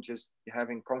time just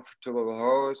having comfortable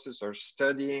houses or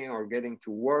studying or getting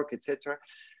to work, etc.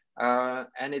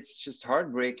 And it's just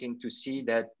heartbreaking to see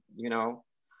that,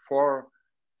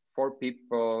 for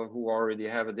people who already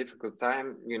have a difficult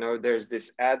time, there's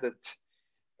this added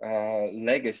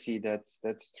legacy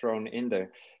that's thrown in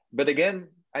there. But again,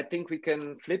 I think we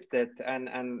can flip that,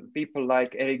 and people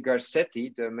like Eric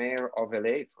Garcetti, the mayor of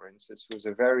LA, for instance, who's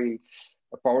a very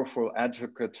powerful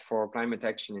advocate for climate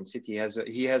action in city,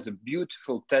 he has a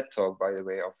beautiful TED talk, by the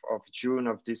way, of June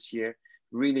of this year,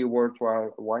 really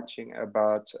worthwhile watching,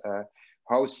 about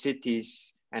how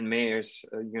cities and mayors,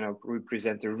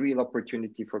 represent a real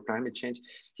opportunity for climate change.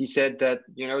 He said that,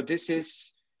 this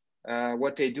is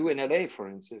what they do in LA, for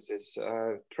instance, is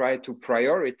try to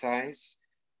prioritize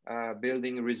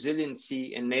building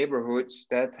resiliency in neighborhoods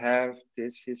that have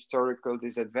this historical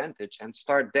disadvantage, and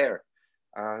start there,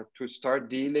 to start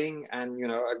dealing and,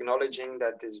 acknowledging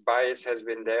that this bias has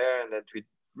been there and that we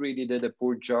really did a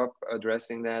poor job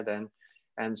addressing that.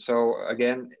 And so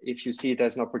again, if you see it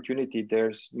as an opportunity,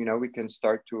 there's, we can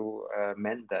start to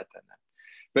mend that.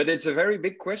 But it's a very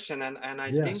big question, and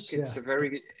I think it's a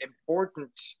very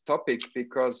important topic,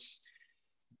 because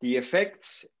the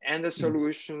effects and the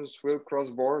solutions will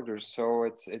cross borders. So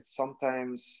it's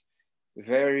sometimes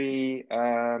very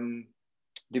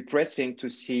depressing to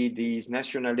see these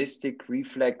nationalistic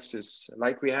reflexes,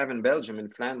 like we have in Belgium, in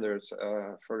Flanders,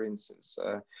 for instance,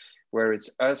 where it's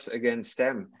us against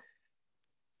them.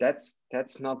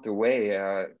 That's not the way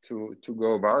to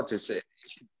go about this. If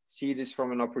you see this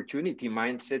from an opportunity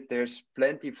mindset, there's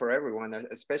plenty for everyone,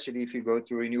 especially if you go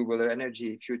to renewable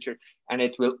energy future, and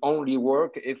it will only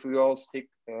work if we all stick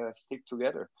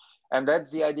together. And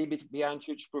that's the idea behind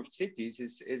Futureproofed Cities,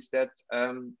 is that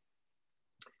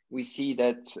we see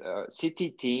that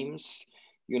city teams,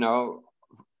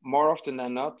 more often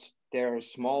than not, they're a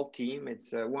small team.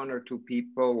 It's one or two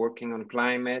people working on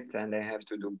climate, and they have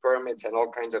to do permits and all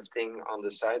kinds of things on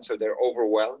the side. So they're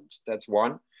overwhelmed. That's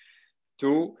one.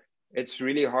 Two, it's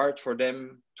really hard for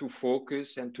them to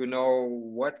focus and to know,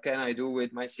 what can I do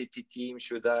with my city team?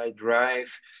 Should I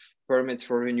drive permits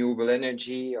for renewable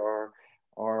energy, or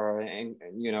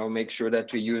make sure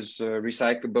that we use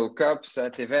recyclable cups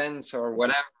at events or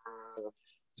whatever?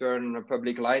 Turn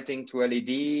public lighting to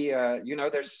LED.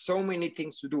 There's so many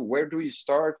things to do. Where do you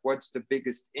start? What's the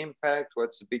biggest impact?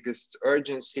 What's the biggest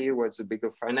urgency? What's the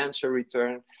biggest financial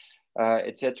return,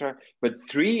 etc. But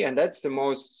three, and that's the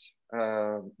most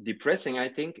depressing, I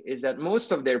think, is that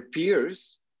most of their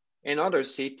peers in other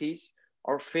cities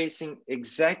are facing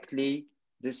exactly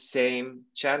the same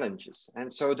challenges.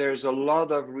 And so there's a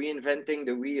lot of reinventing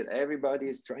the wheel. Everybody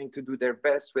is trying to do their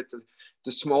best with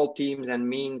the small teams and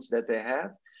means that they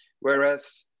have.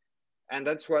 Whereas, and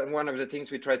that's one of the things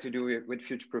we try to do with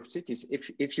Futureproofed Cities,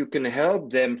 if you can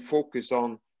help them focus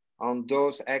on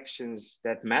those actions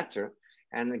that matter,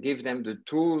 and give them the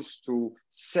tools to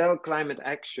sell climate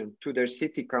action to their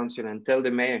city council and tell the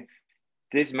mayor,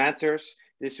 this matters,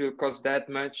 this will cost that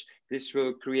much, this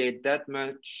will create that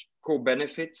much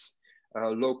co-benefits,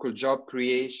 local job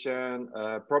creation,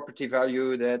 property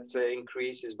value that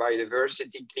increases,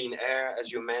 biodiversity, clean air,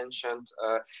 as you mentioned,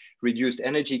 reduced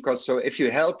energy costs. So if you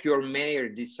help your mayor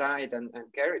decide and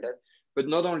carry that, but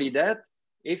not only that,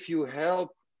 if you help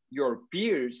your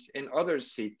peers in other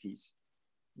cities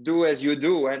do as you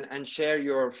do and share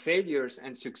your failures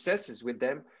and successes with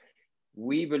them,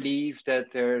 we believe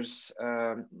that there's,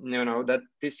 that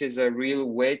this is a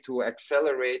real way to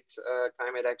accelerate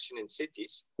climate action in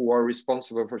cities, who are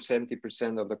responsible for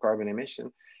 70% of the carbon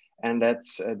emission. And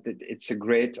it's a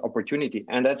great opportunity.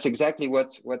 And that's exactly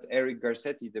what Eric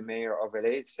Garcetti, the mayor of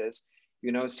LA, says.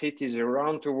 Cities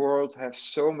around the world have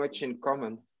so much in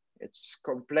common. It's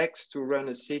complex to run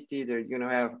a city. There,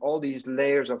 have all these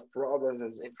layers of problems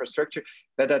as infrastructure,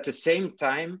 but at the same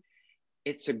time,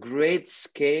 it's a great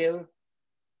scale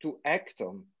to act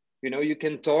on. You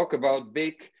can talk about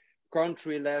big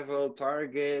country level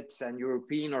targets and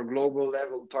European or global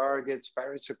level targets,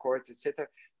 Paris Accord, etc.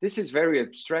 This is very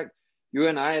abstract. You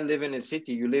and I live in a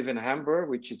city. You live in Hamburg,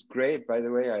 which is great, by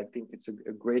the way. I think it's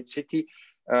a great city.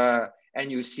 And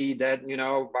you see that, you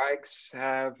know, bikes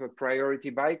have a priority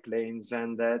bike lanes,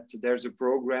 and that there's a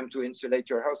program to insulate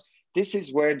your house. This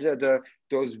is where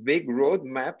those big road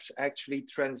maps actually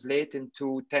translate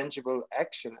into tangible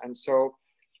action. And so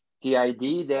the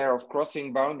idea there of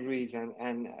crossing boundaries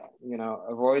and you know,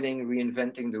 avoiding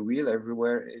reinventing the wheel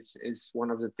everywhere is one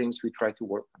of the things we try to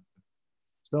work on.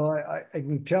 So I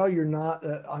can tell you're not,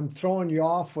 I'm throwing you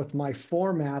off with my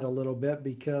format a little bit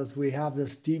because we have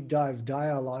this deep dive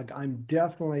dialogue. I'm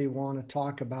definitely want to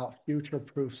talk about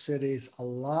future-proof cities a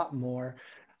lot more.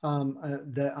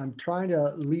 That I'm trying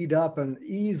to lead up and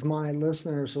ease my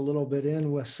listeners a little bit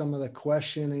in with some of the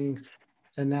questioning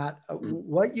and that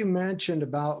what you mentioned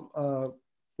about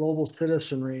global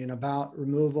citizenry and about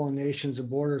removal of nations and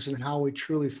borders and how we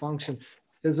truly function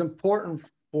is important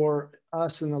for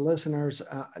us and the listeners,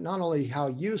 not only how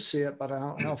you see it, but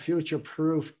how Future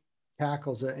Proof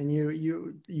tackles it. And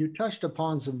you touched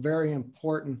upon some very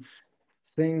important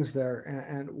things there.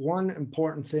 And one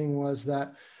important thing was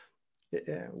that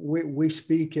we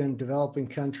speak in developing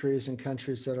countries and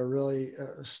countries that are really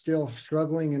still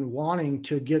struggling and wanting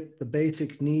to get the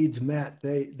basic needs met.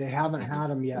 They haven't had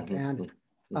them yet. And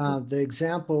the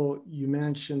example you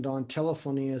mentioned on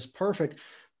telephony is perfect.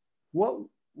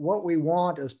 What we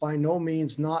want is by no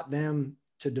means not them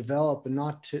to develop and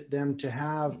not them to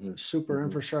have super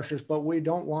infrastructures, but we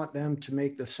don't want them to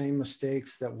make the same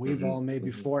mistakes that we've all made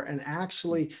before, and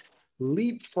actually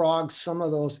leapfrog some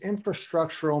of those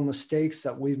infrastructural mistakes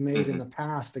that we've made in the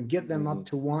past and get them up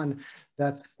to one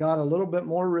that's got a little bit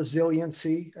more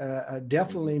resiliency,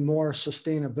 definitely more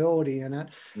sustainability in it,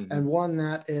 and one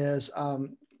that is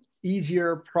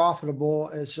easier, profitable.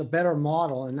 It's a better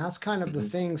model. And that's kind of the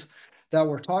things that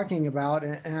we're talking about.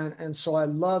 And so I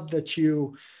love that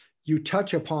you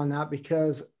touch upon that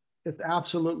because it's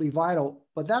absolutely vital.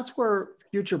 But that's where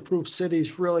future-proof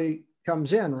cities really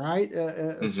comes in, right?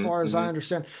 As far as I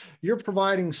understand, you're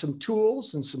providing some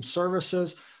tools and some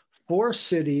services for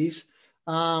cities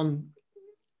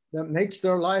that makes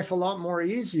their life a lot more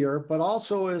easier, but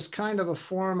also is kind of a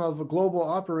form of a global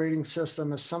operating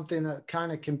system, as something that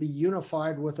kind of can be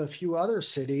unified with a few other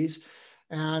cities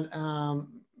and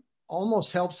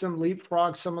almost helps them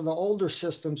leapfrog some of the older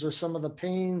systems or some of the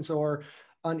pains or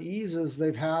uneases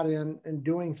they've had in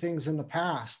doing things in the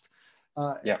past.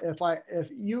 If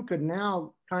you could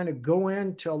now kind of go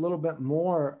into a little bit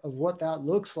more of what that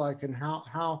looks like and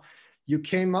how you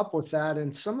came up with that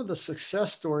and some of the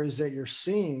success stories that you're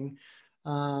seeing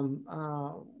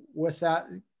with that,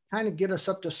 kind of get us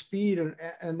up to speed,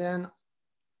 and then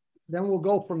we'll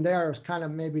go from there, kind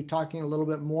of maybe talking a little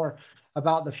bit more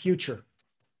about the future.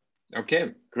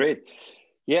 Okay, great.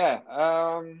 Yeah,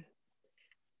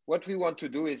 what we want to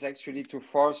do is actually to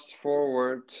fast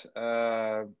forward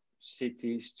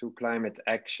cities to climate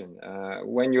action.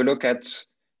 When you look at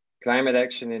climate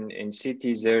action in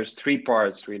cities, there's three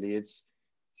parts really. It's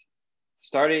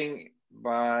starting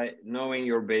by knowing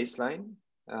your baseline,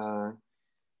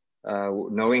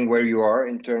 knowing where you are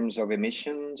in terms of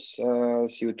emissions,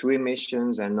 CO2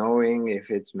 emissions, and knowing if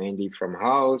it's mainly from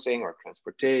housing or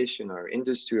transportation or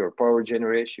industry or power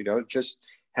generation. You know, just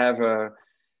have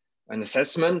an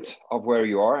assessment of where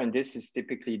you are, and this is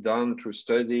typically done through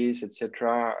studies,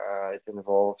 etc. It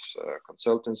involves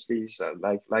consultancies,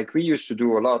 like we used to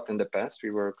do a lot in the past.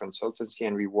 We were a consultancy,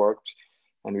 and we worked,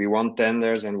 and we won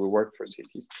tenders, and we worked for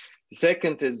cities. The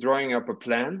second is drawing up a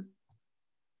plan.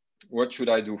 What should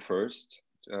I do first?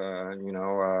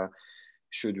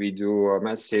 Should we do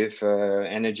massive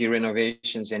energy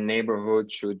renovations in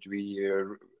neighborhoods? Should we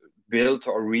build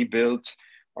or rebuild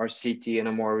our city in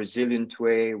a more resilient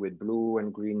way with blue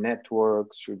and green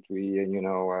networks? Should we,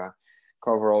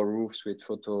 cover all roofs with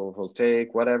photovoltaic,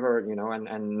 whatever,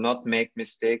 and not make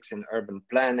mistakes in urban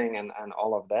planning and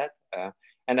all of that.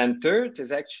 And then third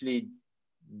is actually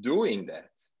doing that,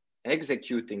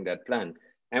 executing that plan.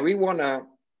 And we want to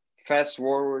fast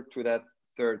forward to that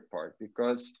third part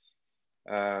because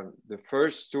the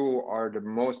first two are the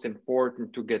most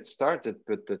important to get started,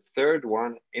 but the third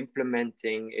one,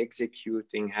 implementing,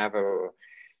 executing, have a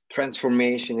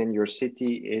transformation in your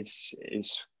city is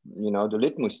the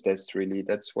litmus test, really.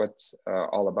 That's what's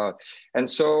all about. And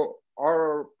so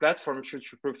our platform,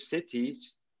 Futureproofed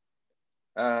Cities,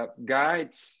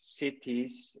 guides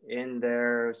cities in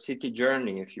their city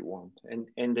journey, if you want, and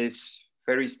in this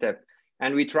very step.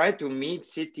 And we try to meet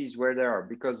cities where they are,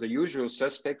 because the usual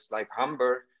suspects like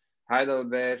Hamburg,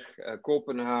 Heidelberg,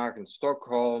 Copenhagen,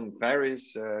 Stockholm,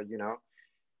 Paris,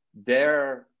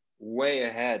 they're way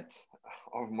ahead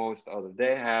of most others.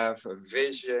 They have a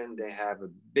vision, they have a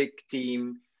big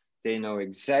team, they know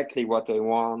exactly what they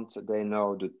want, they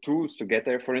know the tools to get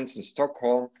there. For instance,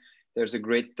 Stockholm, there's a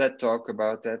great TED talk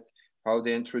about that, how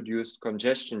they introduced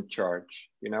congestion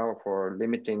charge, for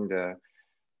limiting the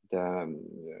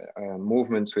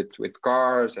movements with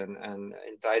cars and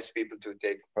entice people to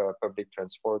take public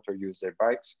transport or use their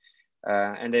bikes.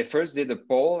 And they first did a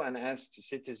poll and asked the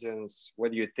citizens,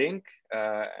 what do you think?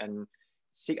 And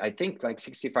I think like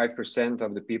 65%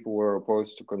 of the people were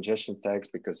opposed to congestion tax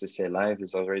because they say life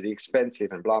is already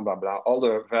expensive and blah, blah, blah, all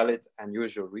the valid and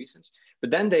usual reasons. But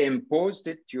then they imposed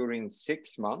it during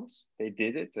 6 months. They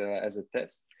did it as a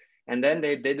test. And then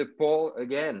they did a poll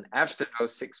again after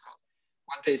those 6 months.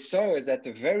 What they saw is that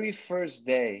the very first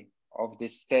day of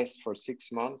this test for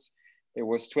 6 months, there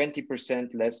was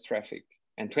 20% less traffic.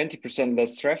 And 20%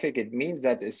 less traffic, it means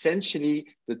that essentially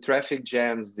the traffic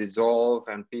jams dissolve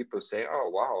and people say, oh,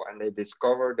 wow, and they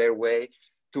discover their way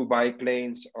to bike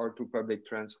lanes or to public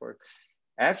transport.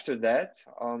 After that,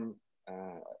 on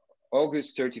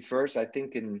August 31st, I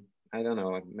think in, I don't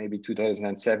know, maybe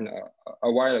 2007,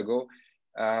 a while ago,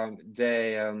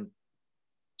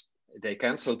 they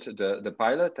canceled the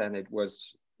pilot, and it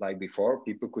was like before,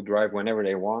 people could drive whenever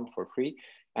they want for free.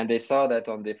 And they saw that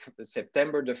on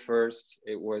September the 1st,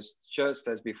 it was just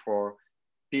as before,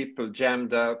 people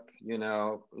jammed up,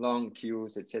 long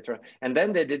queues, etc. And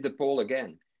then they did the poll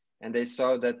again, and they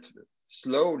saw that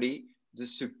slowly the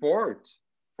support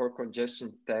for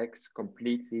congestion tax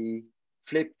completely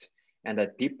flipped, and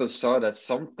that people saw that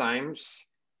sometimes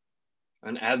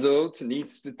an adult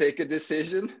needs to take a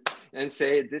decision and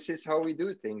say, this is how we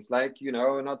do things, like,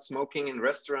 not smoking in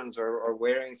restaurants or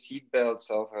wearing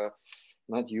seatbelts, of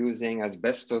not using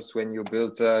asbestos when you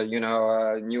build,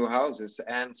 new houses.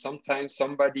 And sometimes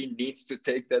somebody needs to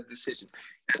take that decision.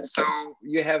 And so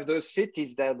you have those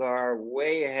cities that are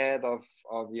way ahead of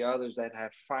the others, that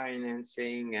have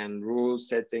financing and rule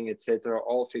setting, etc.,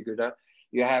 all figured out.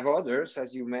 You have others,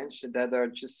 as you mentioned, that are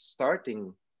just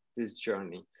starting this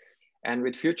journey. And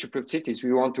with Futureproofed Cities,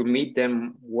 we want to meet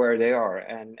them where they are.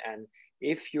 And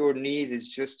if your need is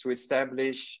just to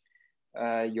establish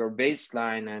your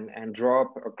baseline and draw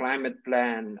up a climate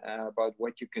plan about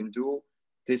what you can do,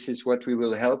 this is what we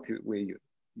will help you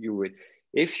with.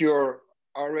 If you're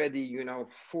already,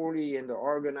 fully in the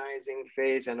organizing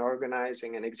phase and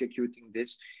organizing and executing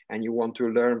this, and you want to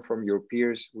learn from your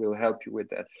peers, we'll help you with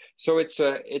that. So it's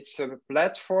a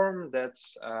platform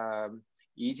that's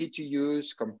easy to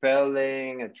use,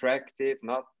 compelling, attractive,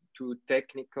 not too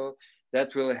technical,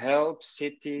 that will help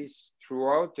cities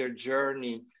throughout their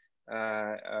journey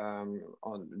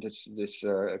on this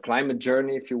climate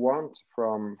journey, if you want,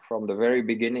 from the very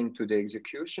beginning to the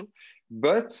execution,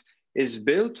 but is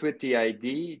built with the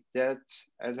idea that,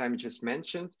 as I just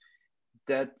mentioned,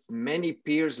 that many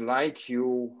peers like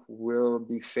you will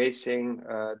be facing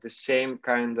the same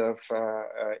kind of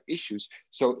issues.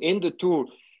 So in the tool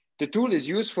is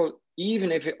useful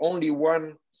even if only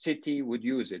one city would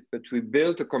use it, but we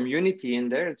built a community in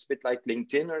there. It's a bit like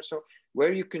LinkedIn or so,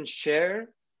 where you can share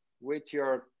with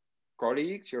your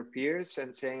colleagues, your peers,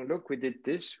 and saying, look, we did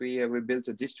this. We built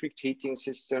a district heating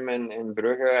system in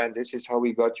Brugge, and this is how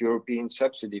we got European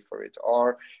subsidy for it.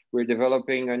 Or we're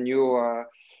developing a new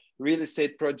real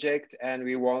estate project, and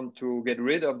we want to get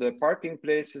rid of the parking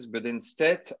places, but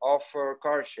instead offer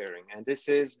car sharing. And this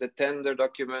is the tender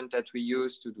document that we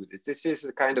use to do this. This is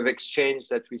the kind of exchange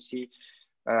that we see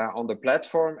on the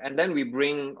platform. And then we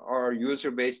bring our user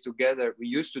base together. We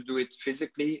used to do it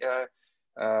physically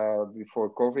before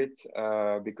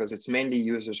COVID, because it's mainly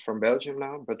users from Belgium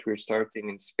now, but we're starting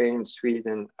in Spain,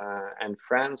 Sweden, and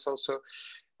France also.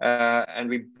 And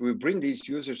we bring these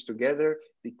users together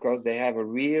because they have a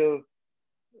real,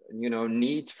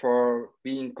 need for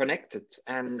being connected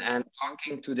and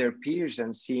talking to their peers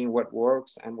and seeing what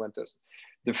works and what doesn't.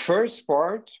 The first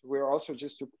part, we're also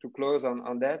just to close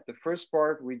on that. The first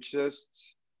part, we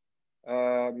just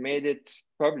made it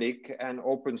public and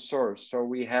open source. So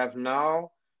we have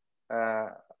now,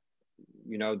 the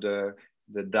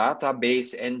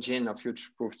database engine of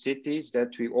Futureproofed Cities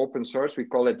that we open source. We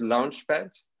call it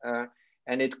Launchpad.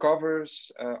 And it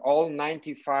covers all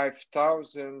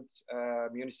 95,000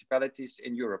 municipalities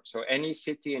in Europe. So any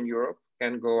city in Europe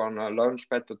can go on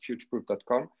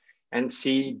launchpad.futureproof.com and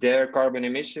see their carbon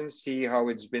emissions, see how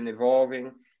it's been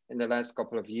evolving in the last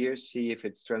couple of years, see if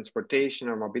it's transportation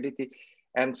or mobility.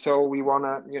 And so we want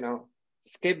to,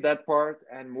 skip that part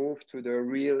and move to the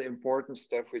real important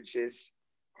stuff, which is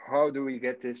how do we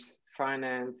get this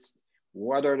financed?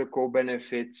 What are the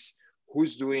co-benefits?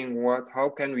 Who's doing what? How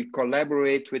can we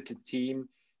collaborate with the team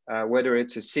whether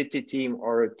it's a city team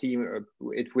or a team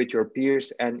with your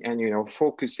peers, and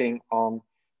focusing on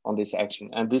this action.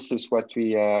 And this is what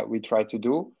we try to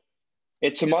do.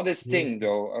 It's a modest thing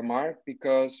though, Mark,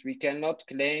 because we cannot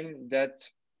claim that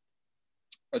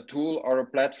a tool or a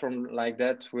platform like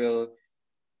that will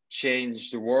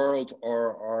change the world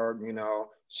or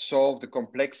solve the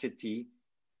complexity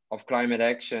of climate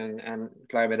action and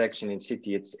climate action in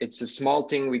city. It's a small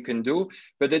thing we can do,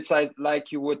 but it's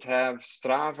like you would have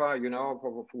Strava,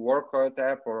 workout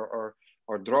app, or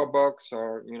Dropbox,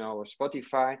 or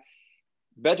Spotify.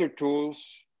 Better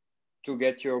tools to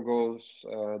get your goals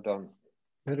done.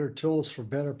 Better tools for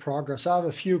better progress. I have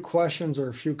a few questions or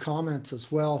a few comments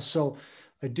as well. So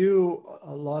I do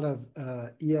a lot of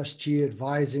ESG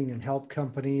advising and help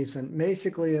companies, and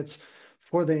basically it's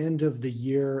for the end of the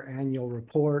year annual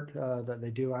report that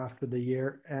they do after the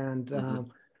year. And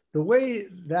the way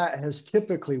that has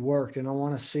typically worked, and I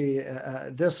want to see,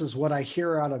 this is what I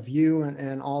hear out of you,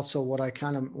 and also what I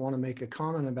kind of want to make a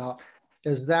comment about,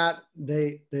 is that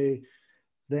the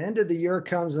end of the year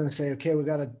comes and say, okay, we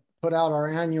got to put out our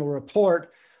annual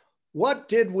report. What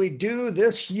did we do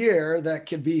this year that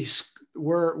could be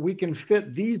where we can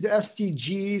fit these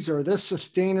SDGs or this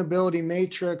sustainability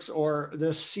matrix or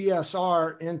this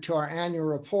CSR into our annual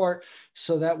report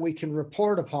so that we can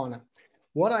report upon it?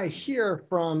 What I hear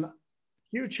from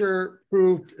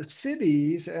Futureproofed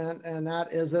Cities, and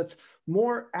that is it's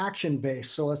more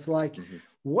action-based. So it's like,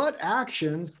 what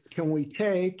actions can we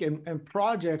take and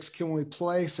projects can we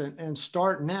place and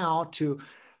start now to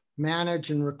manage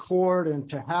and record and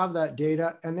to have that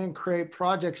data, and then create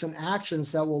projects and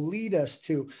actions that will lead us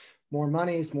to more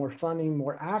monies, more funding,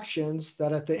 more actions,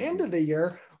 that at the end of the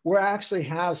year, we'll actually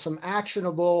have some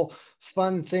actionable,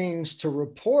 fun things to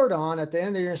report on at the end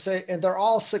of the year. Say, and they're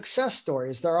all success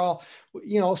stories. They're all,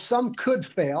 some could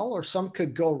fail or some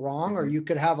could go wrong, or you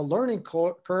could have a learning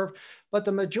curve, but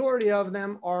the majority of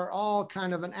them are all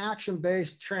kind of an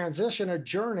action-based transition, a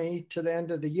journey to the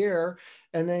end of the year.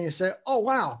 And then you say, oh,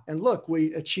 wow. And look,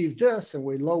 we achieved this and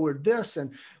we lowered this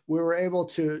and we were able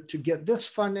to get this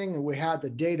funding and we had the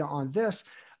data on this.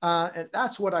 And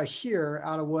that's what I hear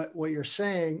out of what you're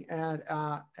saying.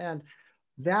 And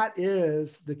that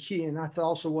is the key. And that's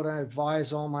also what I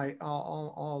advise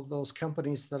all those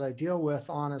companies that I deal with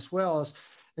on as well, is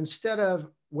instead of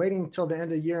waiting until the end of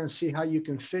the year and see how you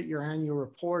can fit your annual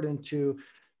report into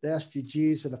the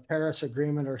SDGs or the Paris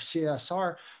Agreement or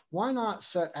CSR, why not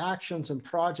set actions and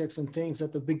projects and things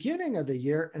at the beginning of the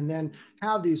year and then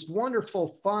have these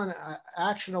wonderful, fun,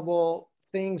 actionable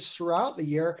things throughout the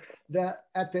year that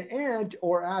at the end,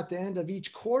 or at the end of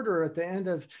each quarter, at the end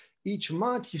of each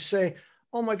month, you say,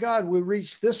 oh my God, we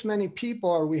reached this many people,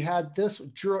 or we had this,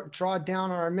 draw down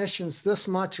our emissions this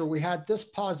much, or we had this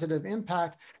positive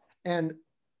impact, and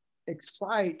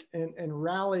excite and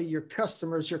rally your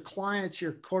customers, your clients,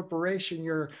 your corporation,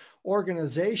 your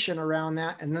organization around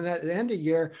that. And then at the end of the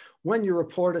year, when you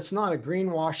report, it's not a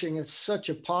greenwashing, it's such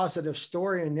a positive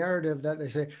story and narrative that they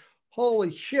say,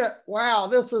 holy shit, wow,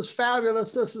 this is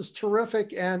fabulous, this is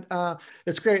terrific, and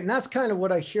it's great. And that's kind of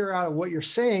what I hear out of what you're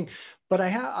saying. But I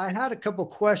had a couple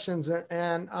questions,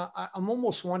 and I'm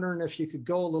almost wondering if you could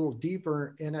go a little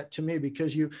deeper in it to me,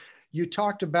 because you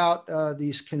talked about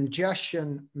these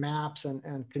congestion maps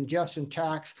and congestion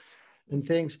tax and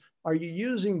things. Are you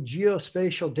using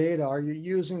geospatial data? Are you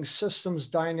using systems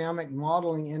dynamic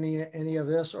modeling, any of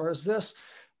this? Or is this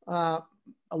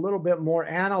a little bit more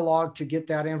analog to get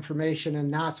that information,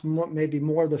 and that's maybe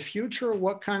more the future?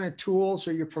 What kind of tools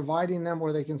are you providing them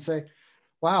where they can say,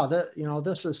 wow,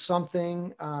 this is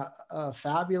something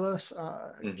fabulous?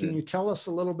 Can you tell us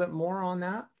a little bit more on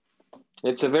that?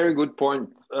 It's a very good point,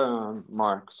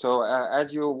 Mark. So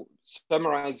as you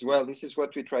summarized well, this is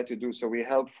what we try to do. So we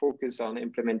help focus on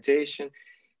implementation.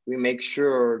 We make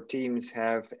sure teams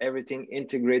have everything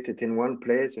integrated in one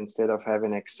place instead of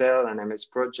having Excel and MS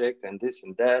Project and this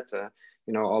and that,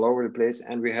 all over the place.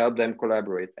 And we help them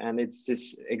collaborate. And it's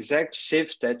this exact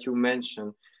shift that you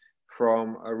mentioned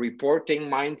from a reporting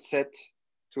mindset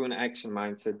to an action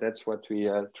mindset. That's what we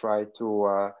try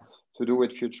to do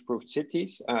with Futureproofed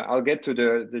Cities. I'll get to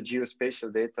the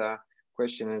geospatial data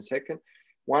question in a second.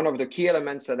 One of the key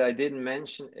elements that I didn't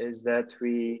mention is that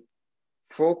we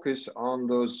focus on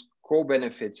those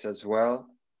co-benefits as well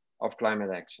of climate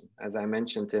action. As I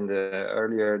mentioned in the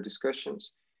earlier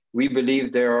discussions, we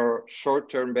believe there are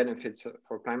short-term benefits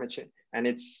for climate change, and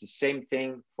it's the same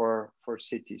thing for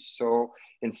cities. So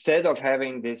instead of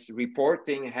having this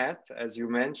reporting hat, as you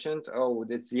mentioned, oh,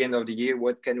 it's the end of the year,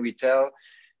 what can we tell?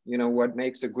 What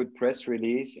makes a good press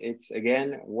release? It's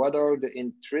again, what are the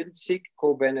intrinsic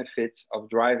co-benefits of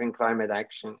driving climate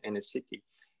action in a city?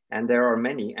 And there are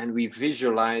many, and we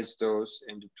visualize those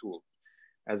in the tool.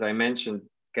 As I mentioned,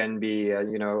 can be,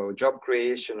 you know, job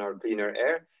creation or cleaner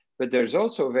air, but there's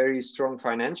also a very strong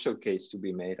financial case to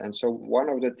be made. And so one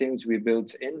of the things we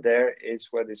built in there is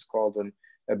what is called an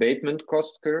abatement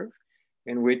cost curve,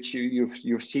 in which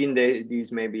you've seen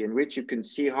these maybe, in which you can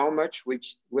see how much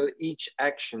which will each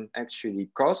action actually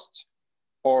cost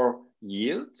or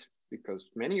yield, because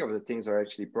many of the things are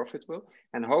actually profitable,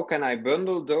 and how can I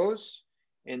bundle those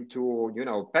into, you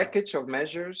know, package of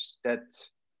measures that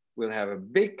will have a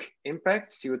big impact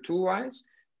CO2 wise,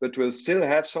 but will still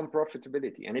have some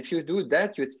profitability. And if you do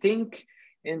that, you think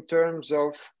in terms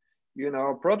of, you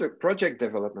know, project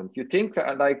development. You think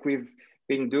like we've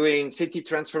been doing city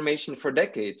transformation for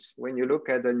decades. When you look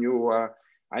at a new,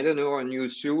 I don't know, a new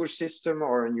sewer system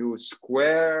or a new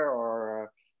square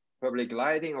or public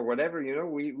lighting or whatever, you know,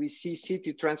 we see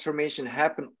city transformation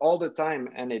happen all the time,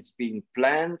 and it's being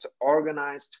planned,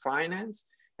 organized, financed.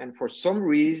 And for some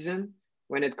reason,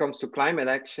 when it comes to climate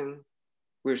action,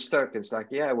 we're stuck. It's like,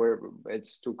 yeah,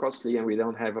 it's too costly and we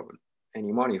don't have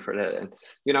any money for that. And,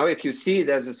 you know, if you see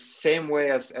there's the same way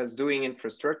as doing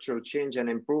infrastructural change and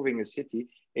improving a city,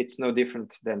 it's no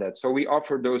different than that. So we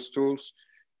offer those tools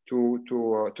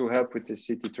to help with the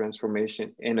city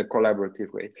transformation in a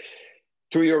collaborative way.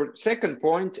 To your second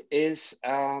point is,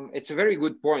 it's a very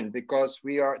good point, because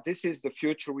this is the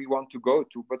future we want to go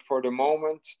to, but for the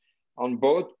moment, on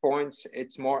both points,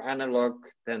 it's more analog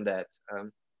than that.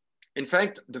 In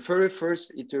fact, the very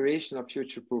first iteration of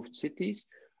Futureproofed Cities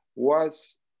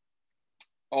was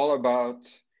all about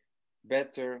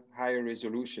better, higher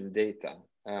resolution data.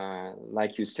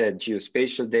 Like you said,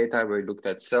 geospatial data, we looked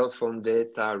at cell phone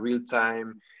data,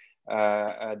 real-time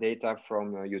data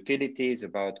from utilities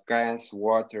about gas,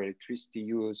 water, electricity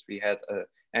use. We had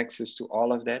access to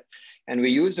all of that. And we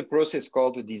used a process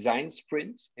called a design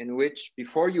sprint, in which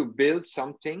before you build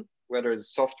something, whether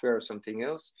it's software or something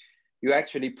else, you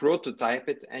actually prototype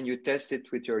it and you test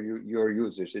it with your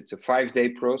users. It's a 5-day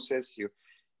process. You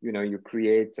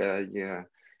create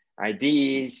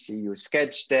ideas, you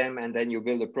sketch them, and then you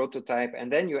build a prototype,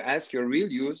 and then you ask your real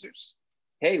users,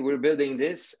 hey, we're building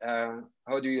this,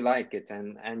 how do you like it?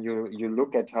 And you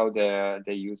look at how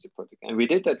they use the product. And we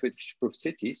did that with Futureproofed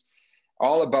Cities,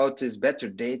 all about this better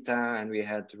data, and we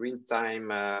had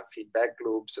real-time feedback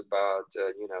loops about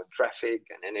traffic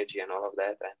and energy and all of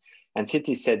that. And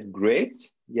cities said, great,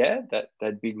 yeah,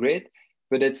 that'd be great,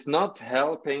 but it's not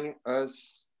helping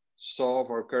us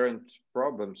solve our current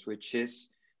problems, which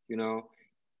is,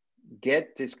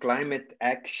 get this climate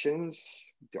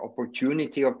actions, the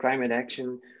opportunity of climate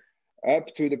action up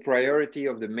to the priority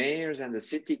of the mayors and the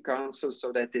city councils,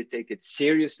 so that they take it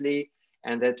seriously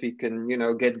and that we can,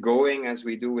 get going as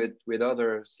we do with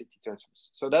other city transfers.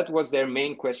 So that was their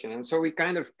main question. And so we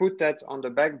kind of put that on the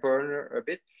back burner a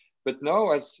bit. But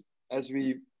now as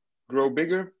we grow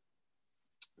bigger,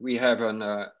 we have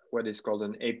what is called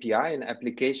an API, an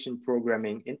application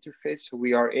programming interface. So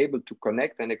we are able to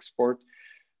connect and export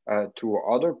to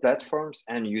other platforms,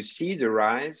 and you see the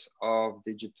rise of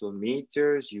digital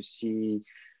meters. You see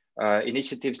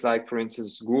initiatives like, for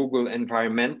instance, Google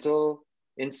Environmental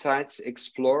Insights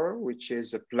Explorer, which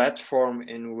is a platform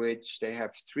in which they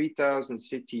have 3,000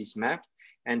 cities mapped,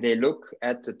 and they look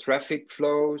at the traffic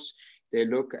flows. They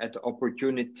look at the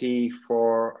opportunity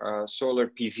for solar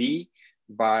PV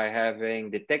by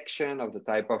having detection of the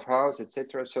type of house,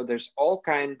 etc. So there's all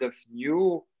kind of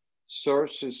new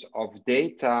sources of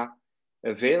data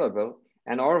available.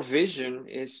 And our vision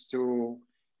is to,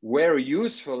 where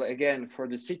useful, again, for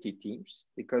the city teams,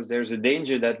 because there's a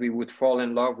danger that we would fall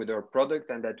in love with our product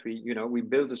and that we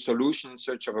build a solution in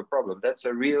search of a problem. That's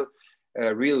a real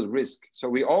risk. So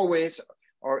we always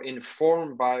are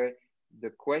informed by the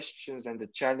questions and the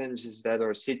challenges that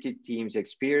our city teams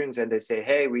experience, and they say,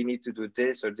 hey, we need to do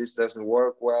this, or this doesn't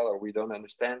work well, or we don't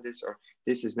understand this, or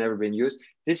this has never been used.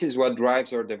 This is what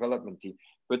drives our development team.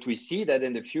 But we see that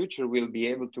in the future we'll be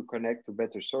able to connect to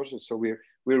better sources. So we're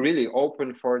really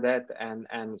open for that, and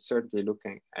certainly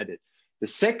looking at it. The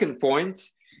second point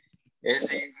is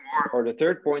the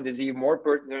third point is even more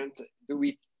pertinent. Do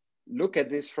we look at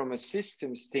this from a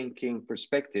systems thinking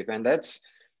perspective? And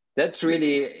that's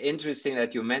really interesting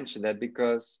that you mentioned that,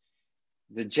 because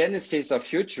the genesis of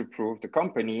Futureproof, the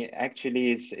company,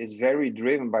 actually is very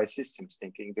driven by systems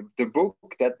thinking. The book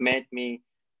that made me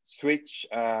switch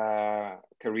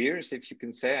careers, if you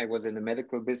can say, I was in the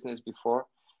medical business before,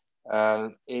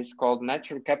 is called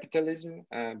Natural Capitalism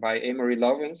by Amory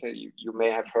Lovins. You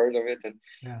may have heard of it.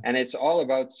 And it's all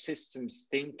about systems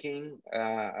thinking,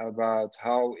 about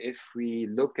how if we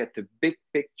look at the big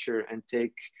picture and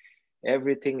take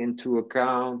everything into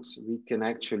account, we can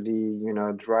actually,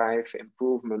 drive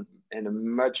improvement in a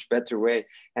much better way.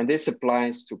 And this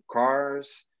applies to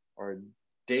cars or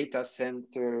data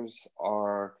centers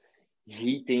or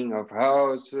heating of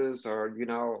houses or,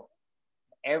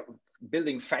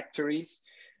 building factories.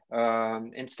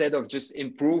 Instead of just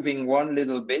improving one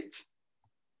little bit,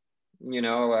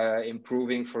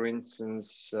 improving, for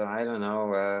instance, I don't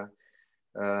know,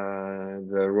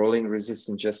 the rolling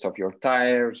resistance just of your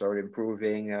tires, or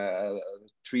improving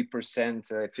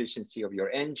 3% efficiency of your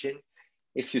engine.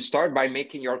 If you start by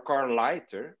making your car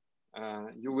lighter,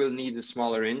 you will need a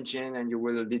smaller engine, and you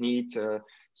will need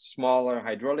smaller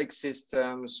hydraulic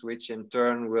systems, which in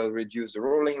turn will reduce the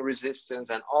rolling resistance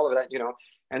and all of that,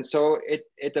 And so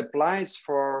it applies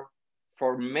for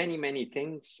many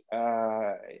things.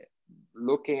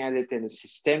 Looking at it in a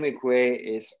systemic way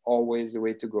is always the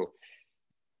way to go.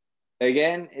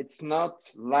 Again, it's not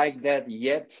like that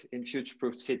yet in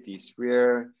Futureproofed Cities.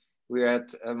 We're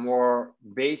at a more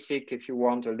basic, if you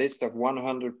want, a list of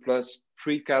 100 plus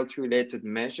pre-calculated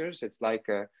measures. It's like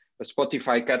a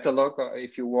Spotify catalog,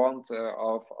 if you want,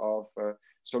 of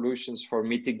solutions for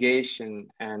mitigation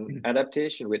and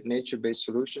adaptation with nature-based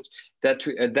solutions that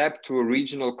we adapt to a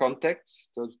regional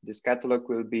context. So this catalog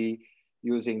will be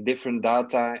using different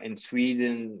data in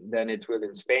Sweden than it will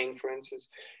in Spain, for instance.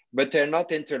 But they're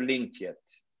not interlinked yet.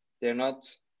 They're not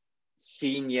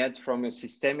seen yet from a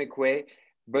systemic way,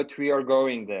 but we are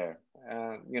going there.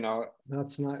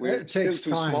 That's not, we're it still takes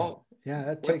too time. small.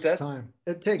 Yeah, it What's takes that? time.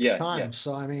 It takes time. Yeah.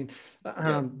 So, I mean,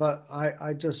 but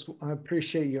I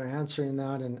appreciate you answering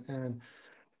that. And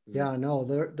yeah, no,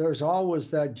 there's always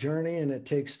that journey, and it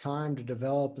takes time to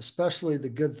develop, especially the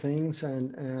good things.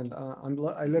 And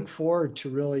I look forward to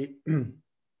really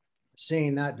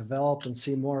seeing that develop and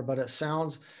see more. But it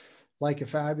sounds like a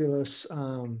fabulous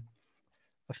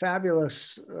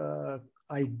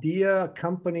idea,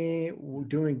 company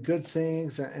doing good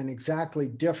things, and exactly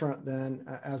different than,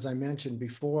 as I mentioned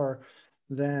before,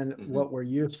 than what we're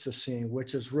used to seeing,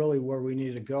 which is really where we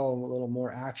need to go, a little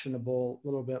more actionable, a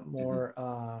little bit more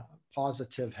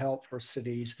positive help for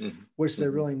cities, which they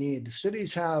really need. The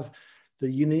cities have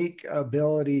the unique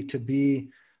ability to be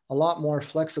a lot more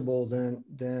flexible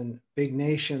than big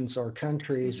nations or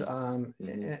countries,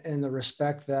 in the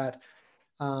respect that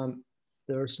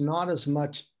there's not as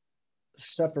much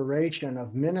separation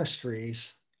of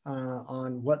ministries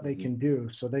on what they can do,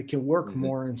 so they can work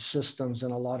more in systems in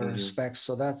a lot of respects.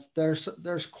 So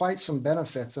there's quite some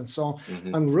benefits, and so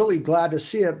I'm really glad to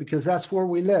see it, because that's where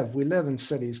we live. We live in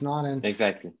cities, not in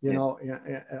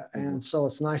and so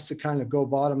it's nice to kind of go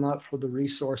bottom up for the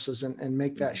resources and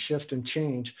make that shift and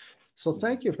change. So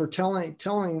thank you for telling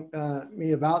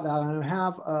me about that. And I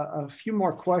have a few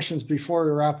more questions before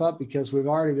we wrap up, because we've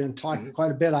already been talking quite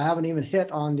a bit. I haven't even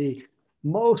hit on the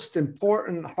most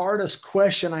important, hardest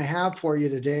question I have for you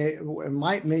today. It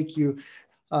might make you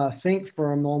think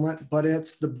for a moment, but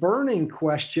it's the burning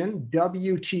question,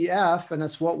 WTF, and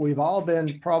it's what we've all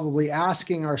been probably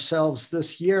asking ourselves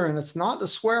this year. And it's not the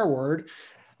swear word,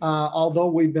 although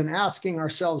we've been asking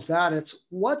ourselves that. It's,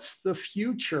 what's the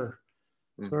future?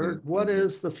 Serge, what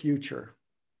is the future?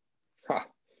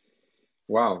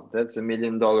 Wow, that's $1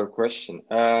 million question.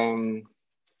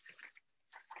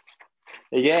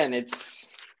 Again, it's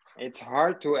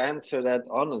hard to answer that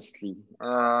honestly.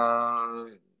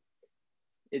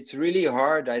 It's really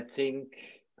hard. I think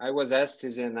I was asked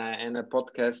this in a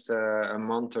podcast a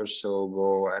month or so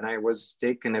ago, and I was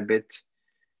taken a bit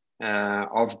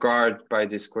off guard by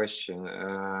this question,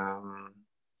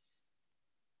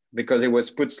 because it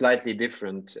was put slightly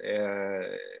different.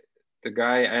 The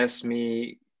guy asked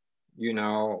me,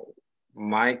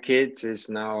 my kid is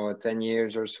now 10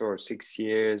 years or so, or 6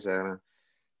 years,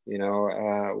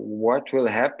 what will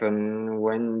happen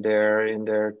when they're in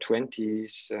their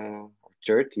 20s or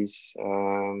 30s,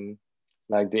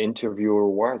 like the interviewer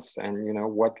was, and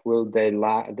what will their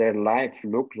life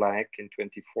look like in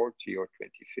 2040 or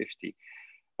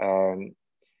 2050?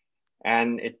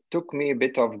 And it took me a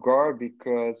bit off guard,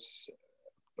 because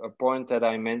a point that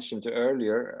I mentioned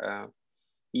earlier,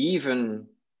 even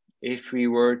if we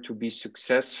were to be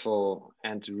successful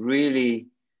and really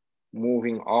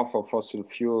moving off of fossil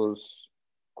fuels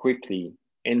quickly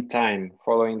in time,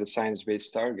 following the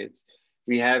science-based targets,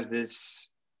 we have this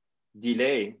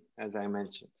delay, as I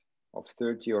mentioned, of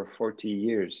 30 or 40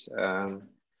 years.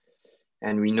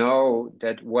 And we know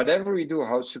that whatever we do,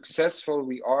 how successful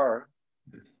we are,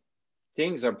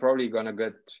 things are probably going to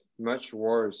get much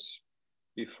worse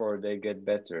before they get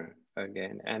better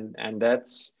again. And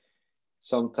that's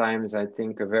sometimes, I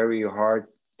think, a very hard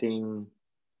thing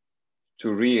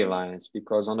realize,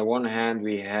 because on the one hand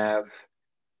we have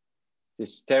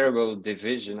this terrible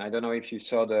division. I don't know if you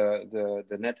saw the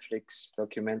Netflix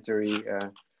documentary,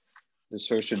 The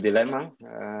Social Dilemma,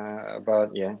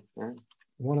 about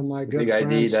one of my the good big idea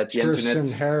friends, that the Tristan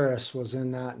internet. Harris, was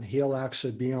in that, and he'll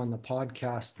actually be on the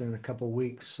podcast in a couple of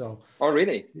weeks. So, Oh,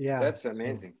 really? yeah, That's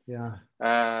amazing. So,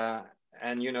 yeah.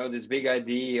 And this big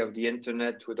idea of the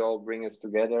internet would all bring us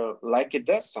together, like it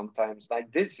does sometimes.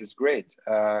 Like, this is great,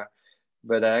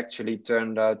 but actually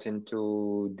turned out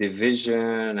into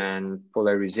division and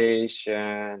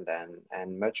polarization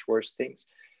and much worse things.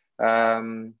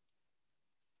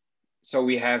 So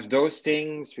we have those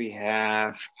things. We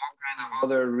have all kind of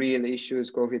other real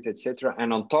issues, COVID, etc.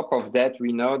 And on top of that,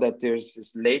 we know that there's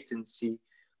this latency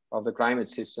of the climate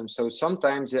system. So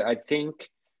sometimes I think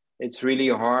it's really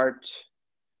hard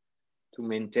to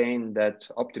maintain that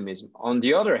optimism. On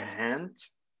the other hand,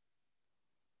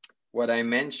 what I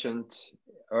mentioned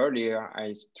earlier,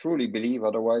 I truly believe,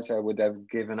 otherwise I would have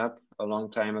given up a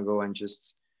long time ago and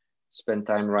just spent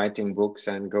time writing books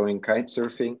and going kite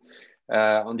surfing.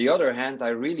 On the other hand, I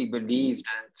really believe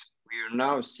that we are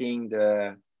now seeing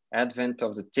the advent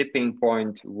of the tipping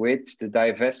point with the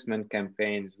divestment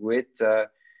campaigns, with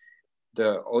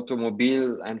the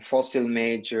automobile and fossil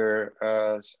major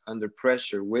under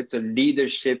pressure, with the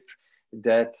leadership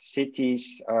that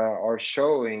cities are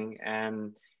showing,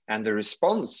 and the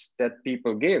response that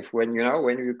people give when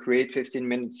you create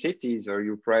 15-minute cities, or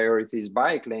you prioritize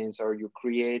bike lanes, or you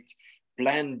create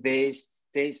plant-based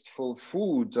tasteful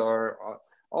food, or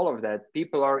all of that.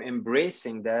 People are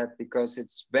embracing that because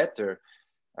it's better,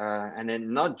 and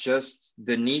then not just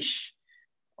the niche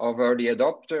of early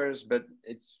adopters, but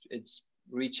it's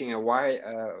reaching a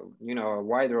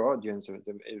wider audience,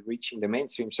 reaching the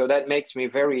mainstream. So that makes me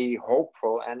very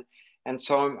hopeful, and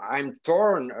so I'm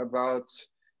torn about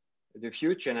the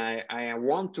future, and I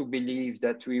want to believe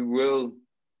that we will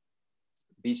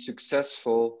be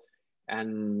successful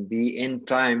and be in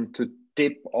time to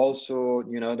tip also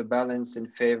the balance in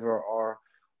favor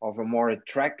of a more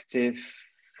attractive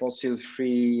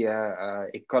fossil-free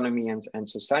economy and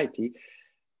society.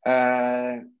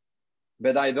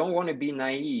 But I don't want to be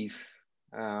naive,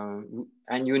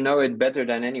 and you know it better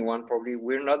than anyone probably.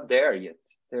 We're not there yet.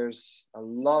 There's a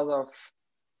lot of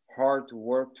hard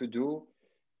work to do,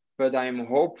 but I'm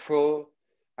hopeful.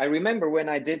 I remember when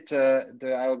I did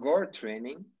the Al Gore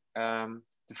training,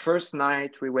 the first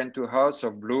night we went to House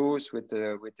of Blues with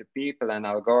the people, and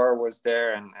Al Gore was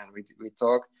there, and we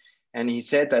talked, and he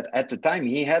said that at the time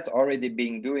he had already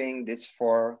been doing this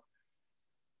for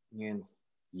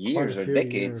years or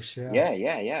decades. Years,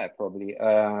 yeah, probably.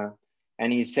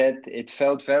 And he said it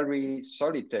felt very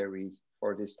solitary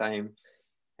for this time.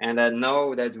 And I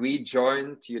know that we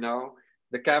joined,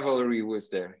 the cavalry was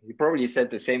there. He probably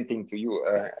said the same thing to you.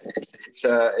 It's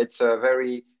a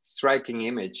very striking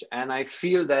image. And I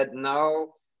feel that now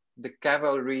the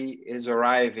cavalry is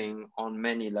arriving on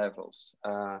many levels.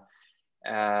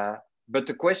 But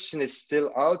the question is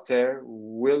still out there: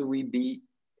 will we be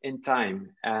in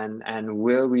time, and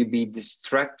will we be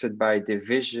distracted by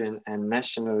division and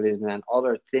nationalism and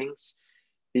other things?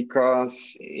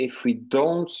 Because if we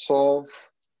don't solve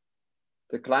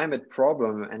the climate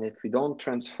problem, and if we don't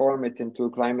transform it into a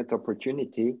climate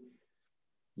opportunity,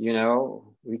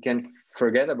 we can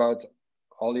forget about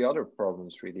all the other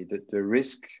problems. Really, the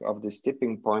risk of this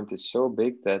tipping point is so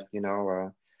big that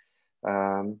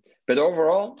but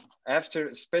overall,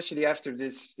 especially after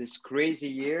this crazy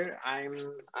year, I'm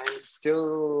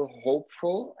still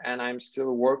hopeful, and I'm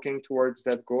still working towards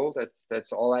that goal.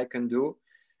 That's all I can do.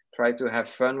 Try to have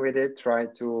fun with it. Try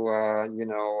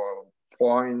to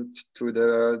point to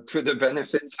the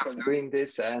benefits of doing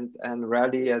this, and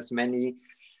rally as many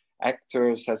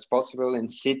actors as possible in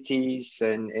cities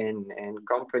and in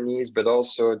companies, but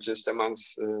also just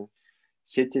amongst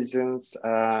citizens,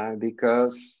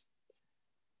 because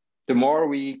the more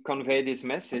we convey this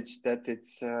message that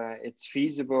it's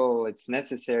feasible, it's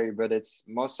necessary, but it's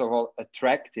most of all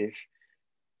attractive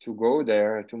to go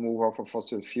there, to move off of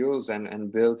fossil fuels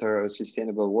and build a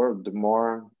sustainable world, the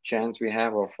more chance we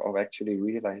have of actually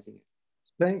realizing it.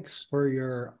 Thanks for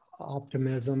your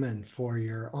optimism and for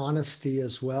your honesty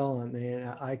as well. I mean,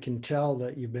 I can tell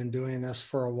that you've been doing this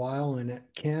for a while, and it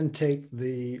can take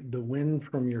the wind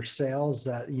from your sails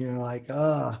that,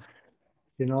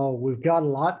 we've got a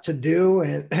lot to do,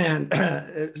 and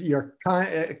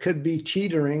it could be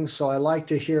teetering. So I like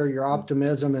to hear your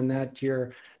optimism, and that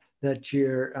you're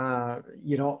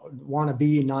you don't want to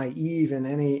be naive in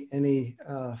any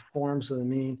forms of the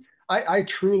mean. I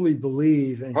truly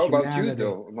believe in How about you humanity.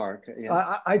 though, Mark?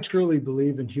 Yeah. I truly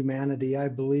believe in humanity. I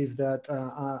believe that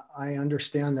I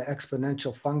understand the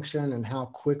exponential function and how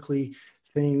quickly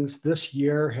things this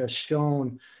year has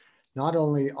shown not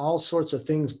only all sorts of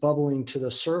things bubbling to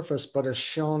the surface, but has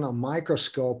shown a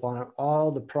microscope on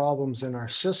all the problems in our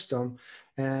system.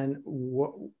 And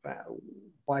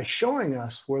by showing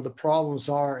us where the problems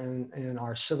are in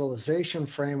our civilization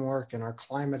framework, in our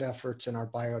climate efforts, in our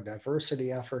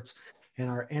biodiversity efforts, in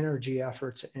our energy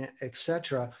efforts, et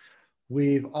cetera,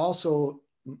 we've also,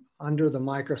 under the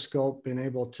microscope, been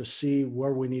able to see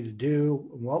where we need to do,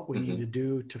 what we need to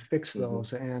do to fix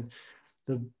those. And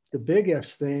the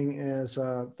biggest thing is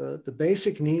the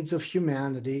basic needs of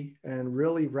humanity, and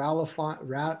really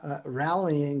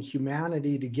rallying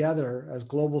humanity together as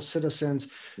global citizens,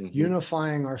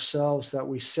 unifying ourselves, that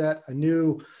we set a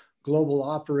new global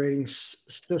operating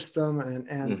system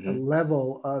and a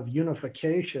level of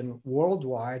unification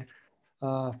worldwide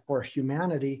for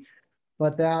humanity,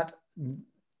 but that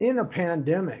in a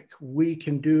pandemic, we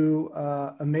can do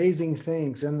amazing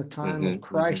things. In the time of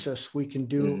crisis, we can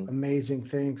do amazing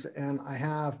things. And I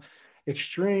have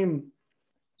extreme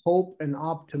hope and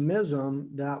optimism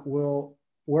that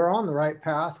we're on the right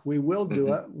path. We will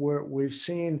do it. We've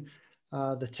seen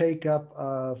the take up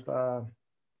of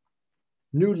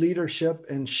new leadership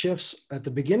and shifts at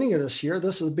the beginning of this year.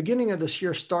 The beginning of this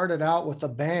year started out with a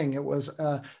bang. It was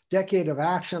a decade of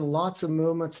action, lots of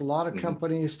movements, a lot of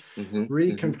companies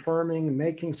reconfirming,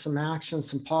 making some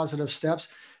actions, some positive steps.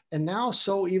 And now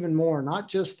so even more, not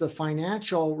just the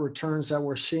financial returns that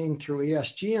we're seeing through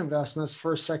ESG investments,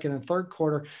 first, second, and third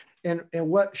quarter, and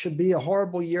what should be a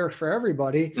horrible year for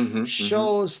everybody,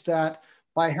 shows that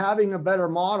by having a better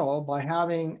model, by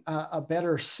having a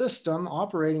better system,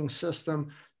 operating system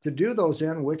to do those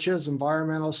in, which is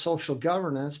environmental, social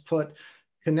governance,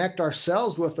 connect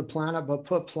ourselves with the planet, but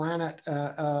put planet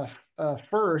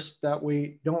first, that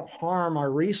we don't harm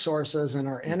our resources and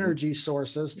our energy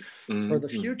sources for the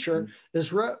future,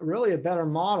 is really a better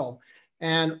model.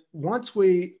 And once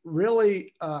we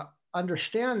really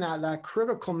understand that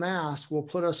critical mass will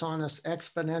put us on this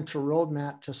exponential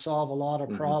roadmap to solve a lot of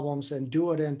problems and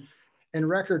do it in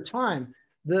record time.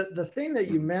 The thing that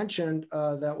you mentioned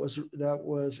that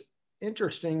was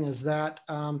interesting is that,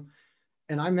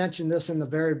 and I mentioned this in the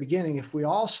very beginning, if we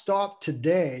all stop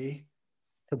today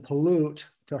to pollute,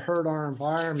 to hurt our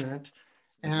environment,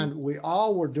 and we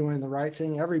all were doing the right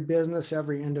thing, every business,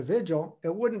 every individual,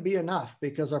 it wouldn't be enough,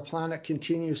 because our planet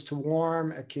continues to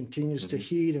warm, it continues to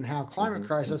heat and have climate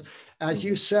crisis. As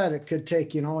you said, it could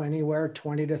take, anywhere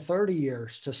 20 to 30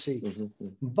 years to see.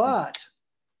 But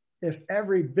if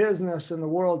every business in the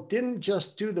world didn't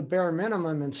just do the bare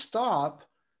minimum and stop,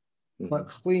 but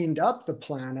cleaned up the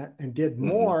planet and did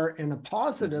more in a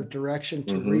positive direction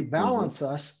to rebalance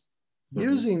us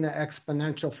using the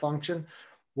exponential function,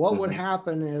 what would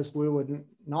happen is we would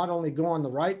not only go in the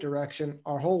right direction,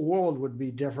 our whole world would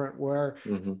be different, where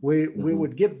we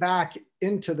would get back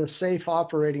into the safe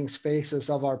operating spaces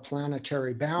of our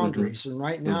planetary boundaries. And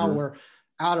right now we're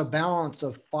out of balance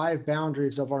of 5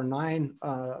 boundaries of our 9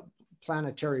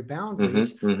 planetary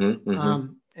boundaries.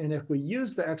 And if we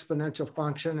use the exponential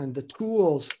function and the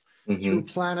tools through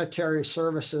planetary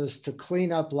services to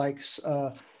clean up, like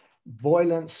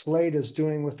Boylan Slate is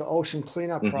doing with the Ocean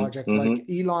Cleanup Project, like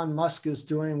Elon Musk is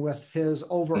doing with his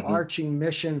overarching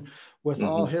mission with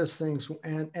all his things,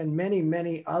 and many,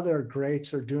 many other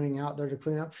greats are doing out there to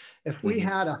clean up. If we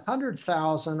had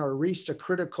 100,000 or reached a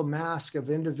critical mass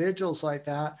of individuals like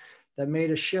that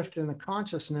made a shift in the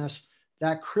consciousness,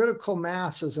 that critical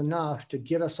mass is enough to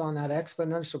get us on that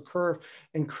exponential curve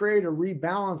and create a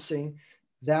rebalancing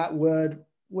that would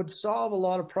solve a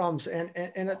lot of problems. And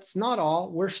it's not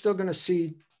all. We're still going to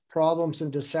see problems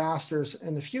and disasters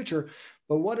in the future.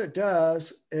 But what it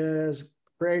does is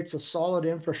creates a solid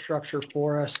infrastructure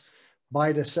for us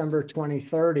by December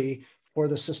 2030 for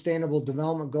the Sustainable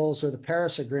Development Goals or the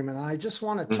Paris Agreement. And I just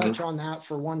want to touch on that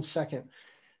for 1 second.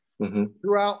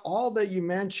 Throughout all that you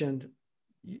mentioned,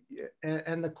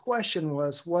 and the question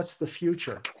was, what's the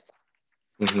future?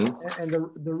 And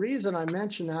the reason I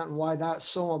mention that and why that's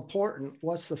so important,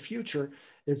 what's the future,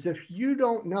 is if you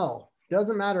don't know,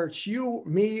 doesn't matter, it's you,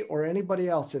 me, or anybody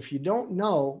else, if you don't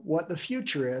know what the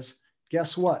future is,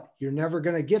 guess what? You're never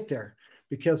going to get there,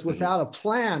 because without a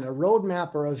plan, a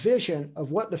roadmap, or a vision of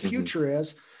what the future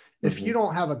is, if you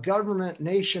don't have a government,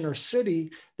 nation, or city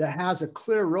that has a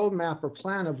clear roadmap or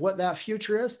plan of what that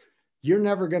future is, you're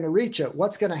never going to reach it.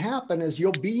 What's going to happen is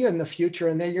you'll be in the future,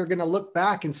 and then you're going to look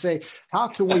back and say, how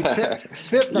can we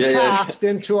fit the past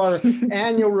into our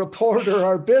annual report or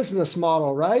our business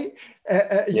model, right?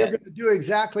 You're going to do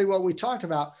exactly what we talked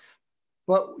about.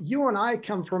 But you and I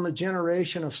come from a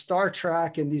generation of Star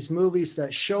Trek and these movies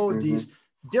that showed these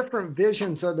different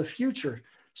visions of the future.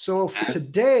 So if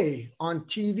today on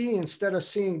TV, instead of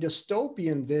seeing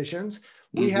dystopian visions,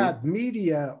 we had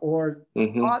media or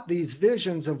taught these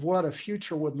visions of what a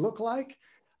future would look like,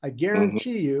 I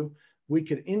guarantee you we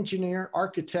could engineer,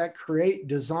 architect, create,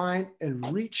 design, and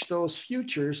reach those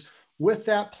futures with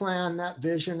that plan, that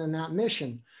vision, and that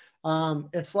mission.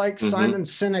 It's like Simon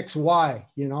Sinek's why,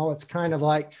 you know, it's kind of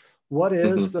like, what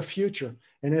is the future?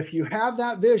 And if you have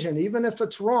that vision, even if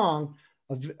it's wrong,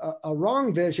 a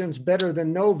wrong vision is better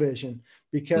than no vision,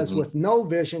 because with no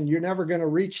vision, you're never going to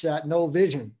reach that no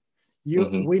vision.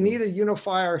 We need to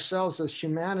unify ourselves as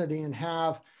humanity and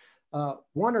have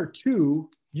one or two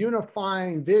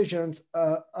unifying visions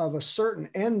of a certain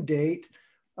end date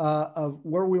of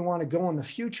where we want to go in the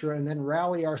future, and then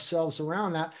rally ourselves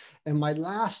around that. And my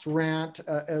last rant,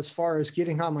 as far as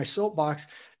getting on my soapbox,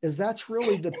 is that's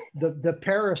really the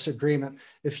Paris Agreement.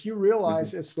 If you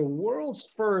realize it's the world's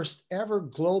first ever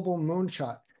global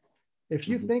moonshot. If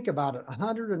you think about it,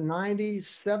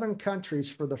 197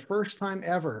 countries for the first time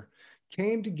ever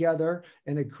came together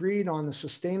and agreed on the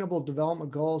Sustainable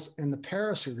Development Goals and the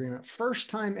Paris Agreement. First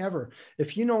time ever.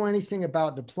 If you know anything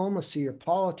about diplomacy or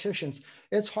politicians,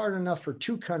 it's hard enough for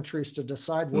two countries to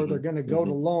decide where they're going to go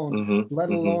to loan, let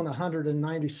alone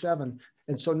 197.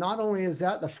 And so not only is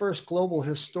that the first global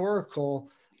historical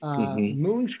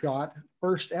moonshot,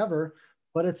 first ever,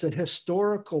 but it's a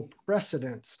historical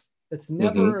precedence. It's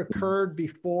never occurred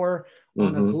before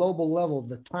on a global level.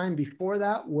 The time before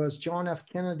that was John F.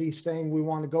 Kennedy saying we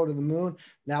want to go to the moon.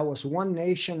 That was one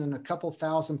nation and a couple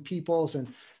thousand peoples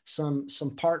and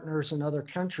some partners in other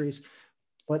countries.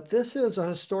 But this is a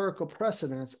historical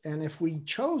precedence. And if we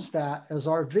chose that as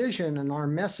our vision and our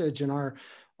message and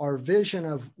our vision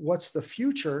of what's the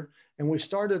future, and we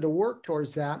started to work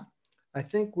towards that, I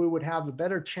think we would have a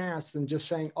better chance than just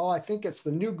saying, oh, I think it's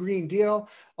the new Green Deal.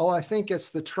 Oh, I think it's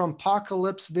the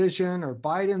Trumpocalypse vision or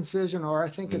Biden's vision, or I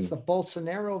think it's the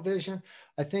Bolsonaro vision.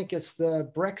 I think it's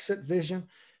the Brexit vision.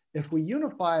 If we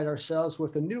unified ourselves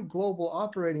with a new global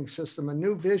operating system, a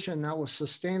new vision that was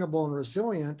sustainable and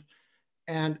resilient,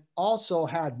 and also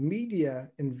had media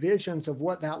and visions of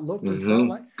what that looked and felt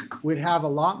like, we'd have a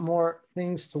lot more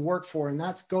things to work for. And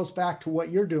that goes back to what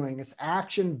you're doing. It's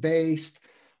action-based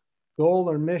goal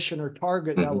or mission or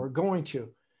target that we're going to.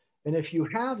 And if you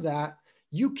have that,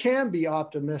 you can be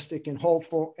optimistic and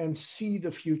hopeful and see the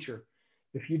future.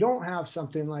 If you don't have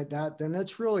something like that, then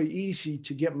it's really easy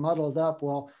to get muddled up.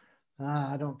 Well,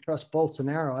 I don't trust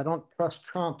Bolsonaro. I don't trust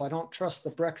Trump. I don't trust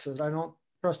the Brexit. I don't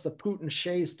trust the Putin,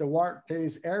 Shays,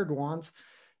 Duarte's, Erdogans.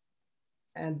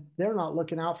 And they're not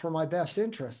looking out for my best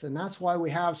interest. And that's why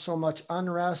we have so much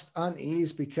unrest,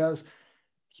 unease, because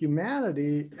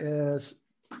humanity is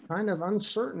kind of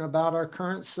uncertain about our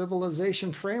current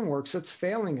civilization frameworks. It's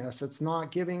failing us. It's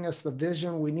not giving us the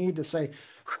vision we need to say,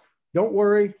 don't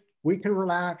worry, we can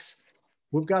relax.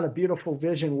 We've got a beautiful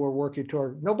vision we're working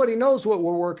toward. Nobody knows what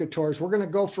we're working towards. We're going to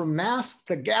go from masks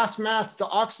to gas masks to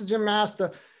oxygen masks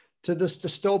to this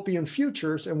dystopian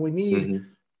futures. And we need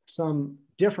some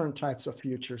different types of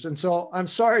futures. And so I'm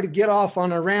sorry to get off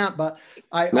on a rant, but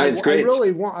I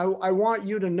really want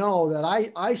you to know that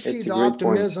I see the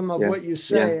optimism of what you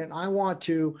say, and I want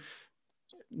to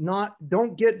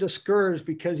don't get discouraged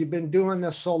because you've been doing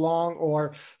this so long,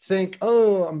 or think,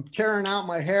 oh, I'm tearing out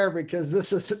my hair because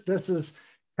this is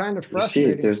kind of frustrating.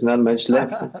 You see, there's not much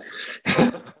left. No,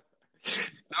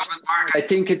 but Mark, I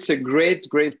think it's a great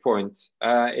point.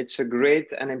 It's a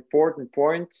great and important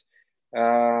point.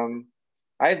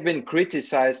 I've been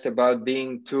criticized about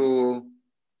being too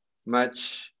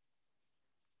much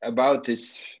about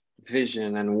this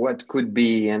vision and what could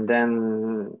be. And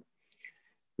then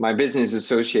my business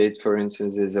associate, for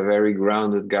instance, is a very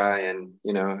grounded guy, and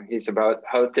he's about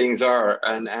how things are,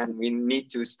 and we need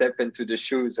to step into the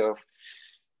shoes of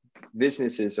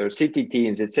businesses or city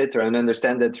teams, etc., and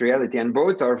understand that reality. And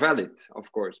both are valid,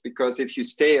 of course, because if you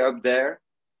stay up there,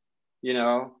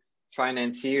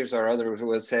 financiers or others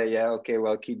will say, yeah, okay,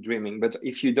 well, keep dreaming. But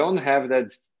if you don't have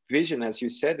that vision, as you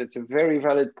said, it's a very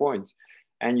valid point.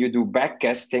 And you do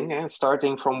backcasting,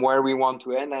 starting from where we want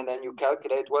to end, and then you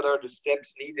calculate what are the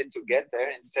steps needed to get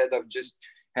there instead of just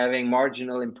having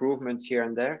marginal improvements here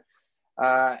and there.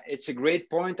 It's a great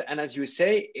point. And as you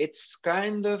say, it's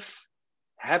kind of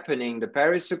happening. The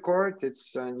Paris Accord,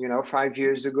 it's, 5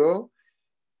 years ago.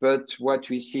 But what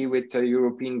we see with the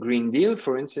European Green Deal,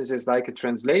 for instance, is like a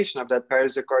translation of that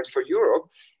Paris Accord for Europe.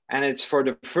 And it's for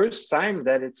the first time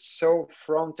that it's so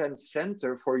front and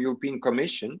center for European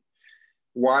Commission,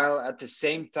 while at the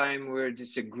same time we're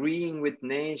disagreeing with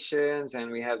nations,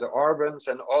 and we have the Orbans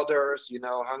and others, you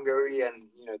know, Hungary, and,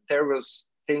 you know, terrible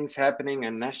things happening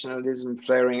and nationalism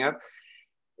flaring up.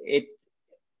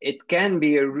 It can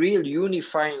be a real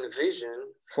unifying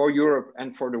vision for Europe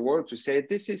and for the world to say,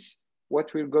 this is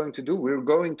what we're going to do. We're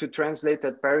going to translate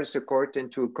that Paris Accord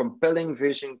into a compelling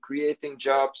vision, creating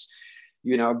jobs,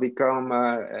 you know, become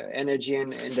energy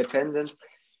independent.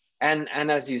 And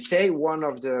as you say, one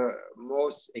of the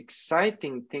most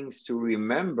exciting things to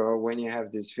remember when you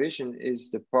have this vision is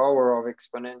the power of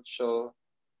exponential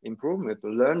improvement,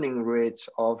 learning rates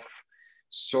of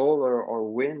solar or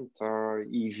wind or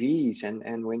EVs.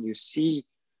 And when you see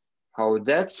how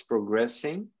that's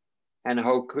progressing and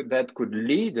how that could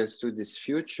lead us to this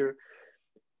future,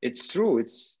 it's true.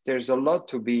 There's a lot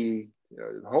to be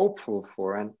hopeful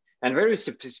for. And very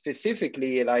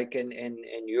specifically, like in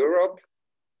Europe,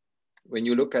 when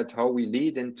you look at how we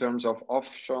lead in terms of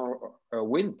offshore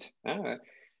wind,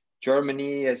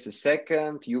 Germany is the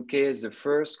second, UK is the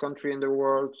first country in the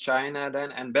world, China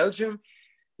then, and Belgium,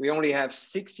 we only have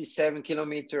 67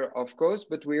 kilometers of coast,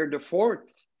 but we are the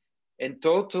fourth in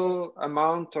total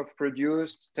amount of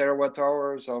produced terawatt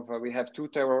hours of, we have 2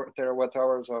 terawatt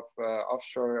hours of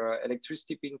offshore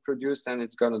electricity being produced, and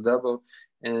it's going to double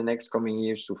in the next coming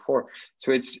years to 4.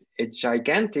 So it's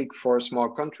gigantic for a small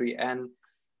country. And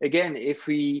again, if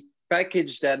we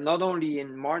package that not only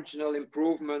in marginal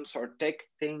improvements or tech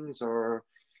things or,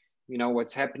 you know,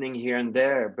 what's happening here and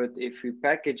there, but if we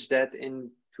package that into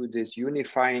this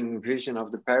unifying vision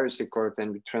of the Paris Accord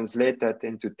and we translate that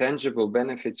into tangible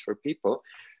benefits for people,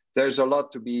 there's a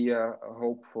lot to be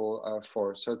hopeful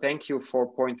for. So thank you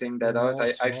for pointing that out.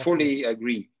 I fully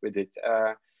agree with it.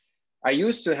 I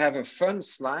used to have a fun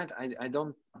slide. I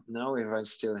don't know if I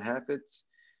still have it.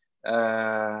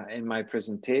 In my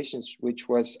presentations, which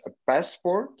was a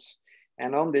passport,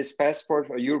 and on this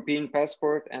passport, a European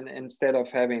passport, and instead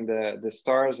of having the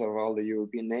stars of all the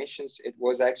European nations, it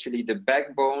was actually the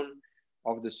backbone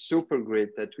of the super grid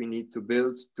that we need to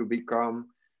build to become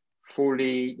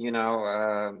fully, you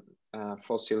know,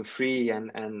 fossil free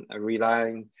and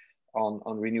relying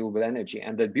on renewable energy.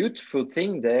 And the beautiful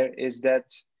thing there is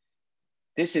that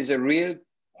this is a real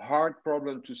hard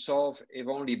problem to solve if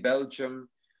only Belgium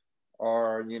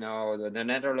or, you know, the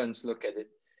Netherlands look at it.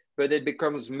 But it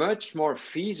becomes much more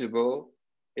feasible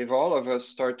if all of us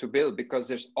start to build, because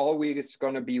there's always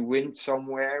going to be wind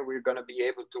somewhere. We're going to be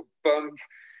able to pump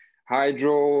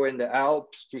hydro in the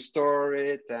Alps to store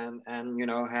it, and you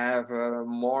know, have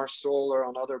more solar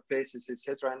on other places,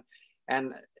 etc.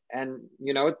 And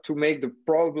you know, to make the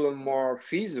problem more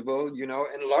feasible, you know,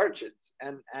 enlarge it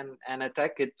and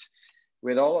attack it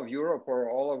with all of Europe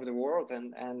or all over the world.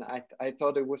 And I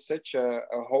thought it was such a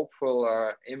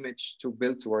hopeful image to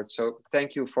build towards. So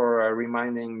thank you for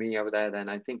reminding me of that.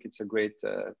 And I think it's a great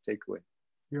takeaway.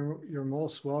 You're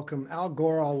most welcome. Al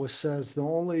Gore always says the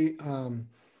only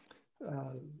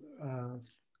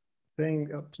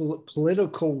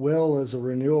political will is a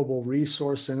renewable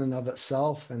resource in and of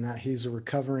itself, and that he's a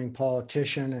recovering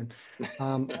politician.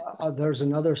 And there's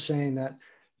another saying that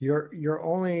you're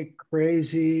only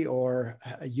crazy or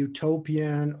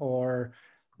utopian or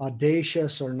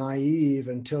audacious or naive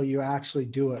until you actually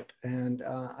do it. And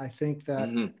I think that,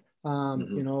 you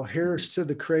know, here's to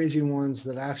the crazy ones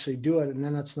that actually do it, and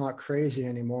then it's not crazy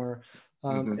anymore.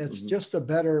 It's just a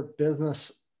better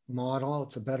business model.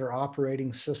 It's a better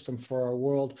operating system for our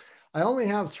world. I only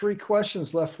have 3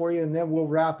 questions left for you, and then we'll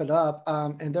wrap it up.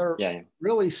 And they're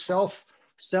really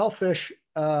selfish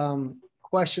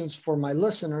questions for my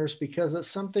listeners, because it's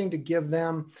something to give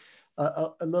them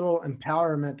a little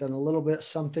empowerment and a little bit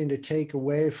something to take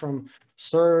away from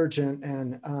Serge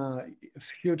and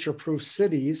Futureproofed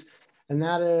Cities. And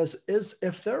that is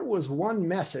if there was one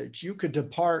message you could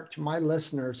depart to my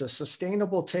listeners, a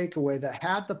sustainable takeaway that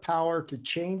had the power to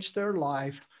change their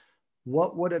life,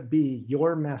 what would it be,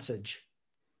 your message?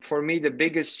 For me, the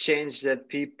biggest change that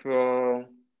people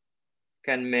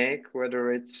can make,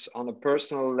 whether it's on a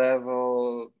personal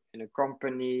level, in a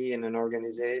company, in an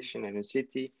organization, in a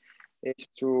city, is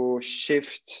to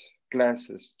shift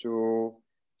glasses, to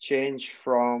change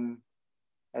from,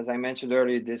 as I mentioned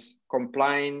earlier, this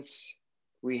compliance,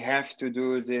 we have to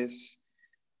do this,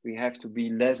 we have to be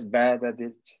less bad at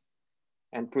it,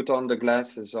 and put on the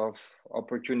glasses of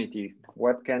opportunity.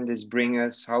 What can this bring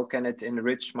us? How can it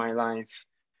enrich my life?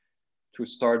 To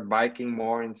start biking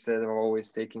more instead of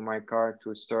always taking my car,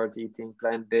 to start eating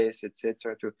plant-based,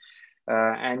 etc. To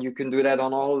And you can do that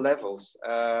on all levels.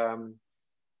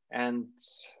 And,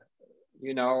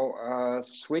 you know,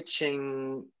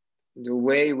 switching the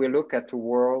way we look at the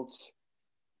world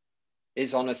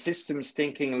is on a systems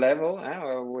thinking level.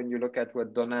 When you look at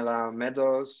what Donella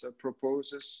Meadows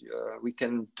proposes, we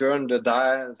can turn the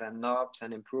dials and knobs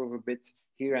and improve a bit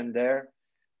here and there.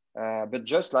 But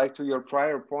just like to your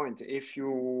prior point, if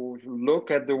you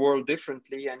look at the world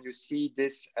differently and you see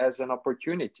this as an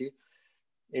opportunity,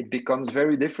 it becomes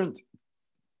very different.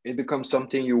 It becomes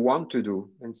something you want to do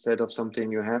instead of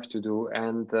something you have to do.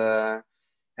 And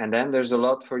then there's a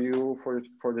lot for you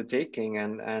for the taking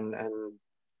and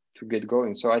to get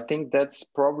going. So I think that's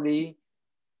probably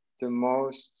the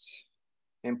most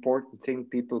important thing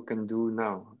people can do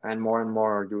now, and more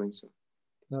are doing so.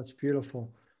 That's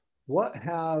beautiful. What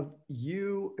have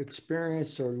you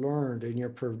experienced or learned in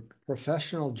your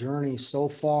professional journey so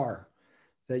far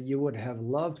that you would have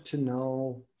loved to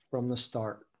know from the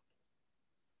start?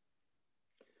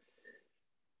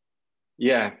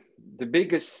 Yeah, the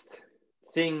biggest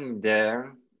thing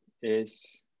there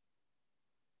is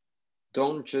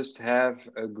don't just have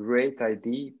a great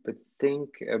idea, but think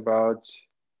about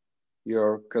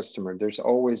your customer. There's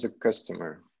always a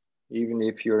customer, even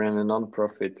if you're in a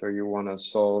nonprofit or you want to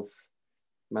solve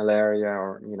malaria,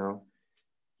 or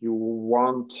you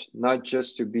want not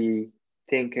just to be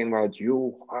thinking about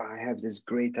you. Oh, I have this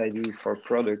great idea for a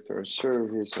product or a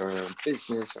service or a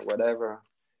business or whatever,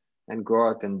 and go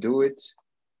out and do it.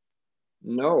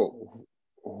 No,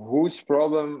 whose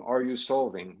problem are you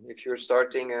solving? If you're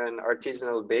starting an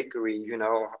artisanal bakery,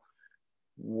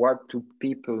 what do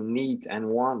people need and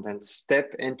want, and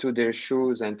step into their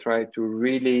shoes and try to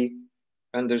really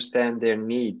understand their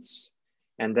needs,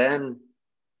 and then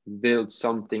build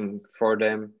something for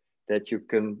them that you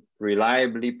can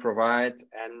reliably provide,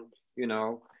 and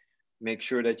make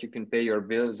sure that you can pay your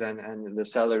bills and the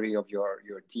salary of your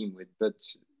team with. But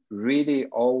really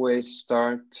always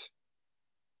start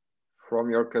from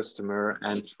your customer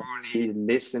and truly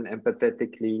listen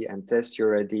empathetically and test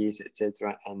your ideas,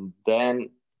 etc., and then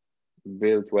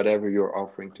build whatever you're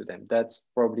offering to them. That's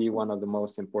probably one of the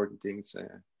most important things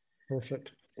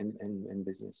Perfect. in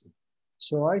business.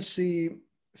 So I see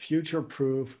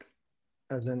Futureproofed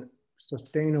as an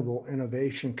sustainable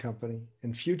innovation company,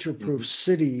 and Futureproofed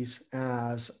Cities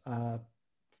as a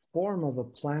form of a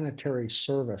planetary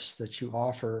service that you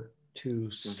offer to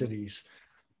cities.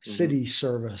 City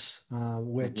service,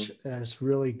 which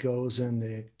really goes in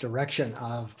the direction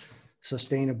of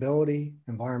sustainability,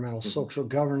 environmental, social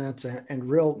governance, and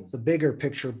the bigger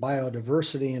picture,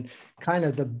 biodiversity, and kind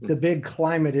of the big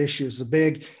climate issues, the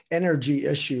big energy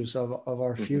issues of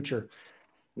our future.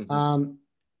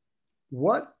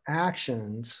 What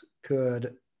actions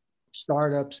could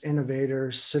startups,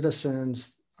 innovators,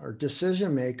 citizens, or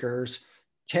decision makers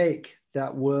take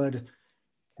that would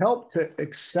help to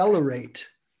accelerate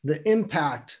the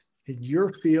impact that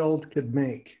your field could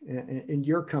make in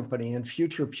your company and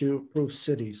future-proof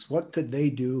cities? What could they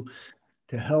do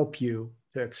to help you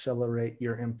to accelerate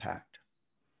your impact?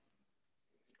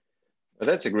 Well,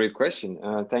 that's a great question.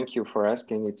 Thank you for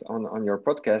asking it on your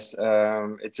podcast.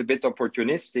 It's a bit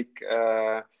opportunistic,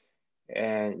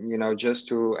 and just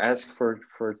to ask for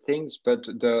things, but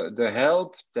the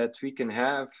help that we can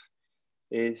have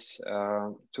is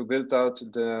to build out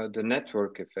the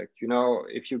network effect.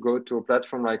 If you go to a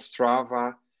platform like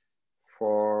Strava,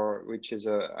 which is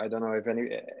I don't know if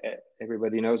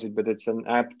everybody knows it, but it's an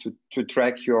app to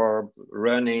track your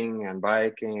running and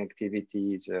biking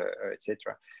activities,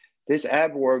 etc. This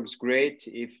app works great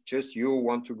if just you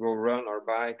want to go run or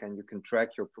bike, and you can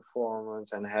track your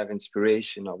performance and have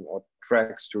inspiration of what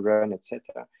tracks to run,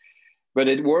 etc. But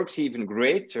it works even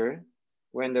greater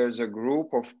when there's a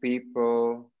group of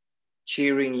people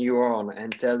cheering you on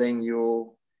and telling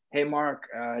you, hey, Mark,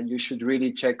 you should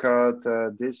really check out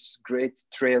this great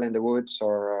trail in the woods,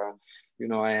 or,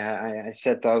 I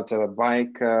set out a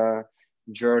bike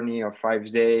journey of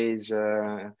 5 days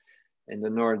in the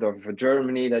north of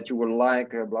Germany that you will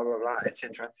like, blah, blah, blah,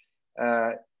 etc.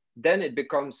 Then it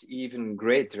becomes even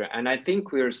greater. And I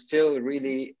think we're still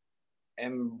really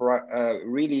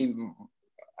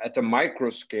at a micro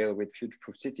scale with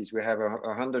Futureproof Cities. We have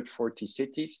 140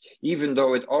 cities, even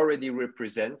though it already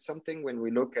represents something. When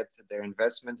we look at their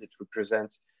investment, it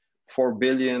represents 4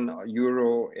 billion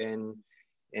euro in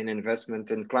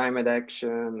investment in climate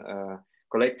action.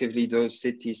 Collectively, those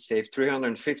cities save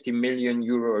 350 million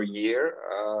euro a year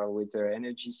with their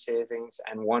energy savings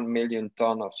and 1 million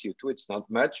ton of CO2. It's not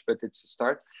much, but it's a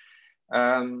start.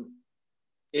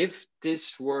 If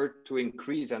this were to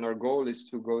increase, and our goal is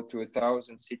to go to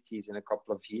 1,000 cities in a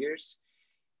couple of years,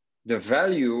 the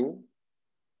value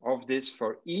of this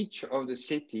for each of the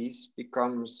cities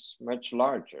becomes much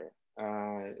larger.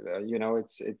 You know,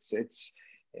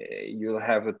 you'll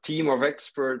have a team of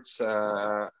experts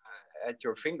at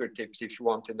your fingertips if you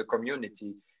want in the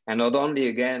community, and not only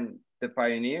again the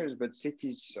pioneers, but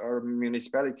cities or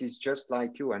municipalities just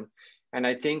like you. And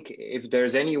I think if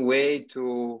there's any way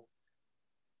to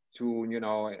you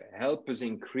know help us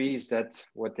increase that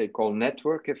what they call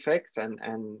network effect,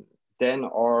 and then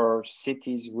our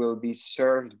cities will be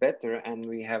served better, and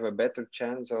we have a better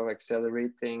chance of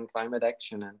accelerating climate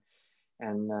action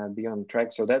and be on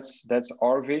track. So that's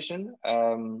our vision.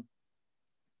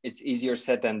 It's easier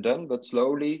said than done, but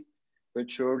slowly but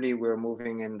surely we're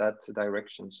moving in that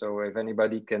direction. So if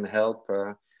anybody can help,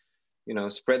 you know,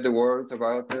 spread the word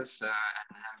about us and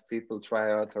have people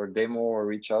try out our demo or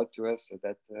reach out to us,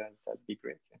 that'd be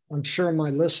great. I'm sure my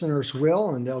listeners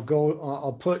will, and they'll go.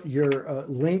 I'll put your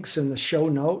links in the show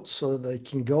notes so they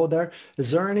can go there.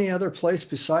 Is there any other place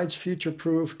besides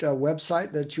Futureproofed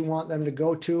website that you want them to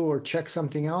go to or check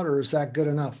something out, or is that good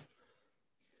enough?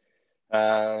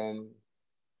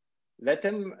 Let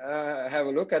them have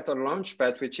a look at our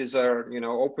Launchpad, which is our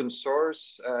open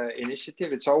source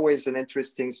initiative. It's always an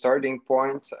interesting starting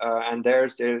point, and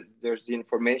there's the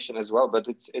information as well. But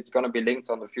it's going to be linked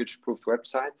on the Futureproofed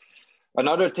website.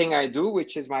 Another thing I do,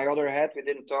 which is my other hat, we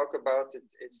didn't talk about it,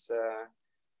 is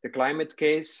the climate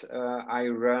case I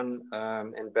run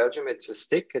in Belgium. It's a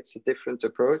stick, it's a different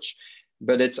approach,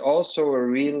 but it's also a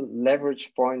real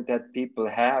leverage point that people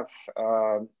have,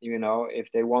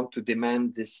 if they want to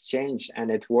demand this change.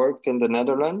 And it worked in the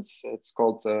Netherlands. It's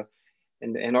called,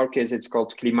 in our case, it's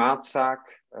called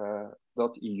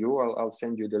klimaatzaak.eu. I'll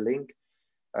send you the link.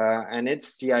 And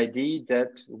it's the idea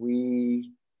that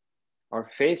we are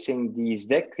facing these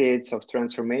decades of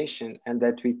transformation, and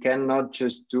that we cannot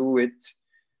just do it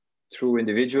through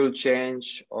individual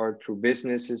change or through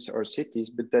businesses or cities,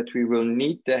 but that we will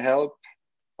need the help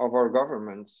of our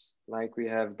governments, like we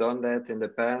have done that in the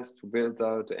past to build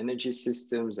out energy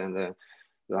systems and the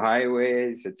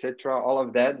highways, etc. All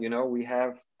of that, we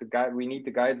need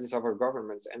the guidance of our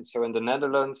governments. And so in the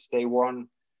Netherlands, they won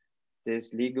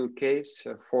this legal case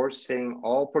forcing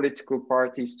all political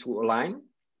parties to align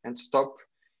and stop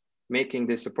making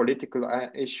this a political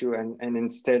issue, and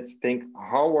instead think,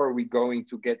 how are we going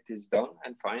to get this done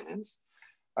and financed?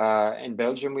 In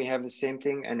Belgium, we have the same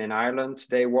thing, and in Ireland,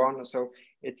 they won. So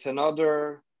it's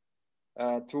another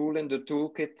tool in the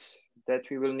toolkit that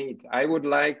we will need. I would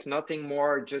like nothing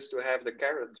more just to have the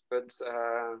carrot, but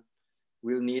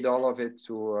we'll need all of it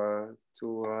to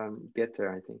get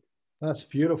there, I think. That's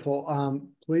beautiful.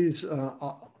 Please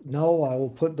know I will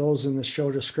put those in the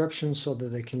show description so that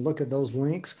they can look at those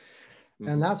links.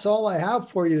 And that's all I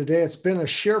have for you today. It's been a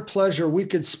sheer pleasure. We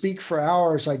could speak for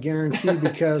hours, I guarantee,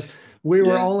 because we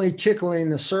were only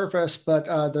tickling the surface, but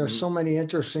there's so many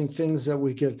interesting things that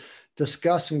we could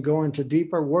discuss and go into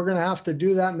deeper. We're going to have to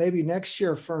do that maybe next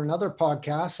year for another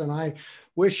podcast. And I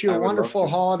wish you a wonderful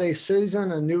holiday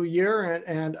season, a new year,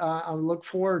 and I look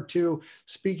forward to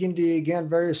speaking to you again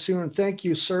very soon. Thank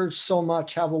you, Serge, so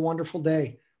much. Have a wonderful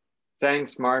day.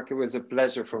 Thanks, Mark. It was a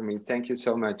pleasure for me. Thank you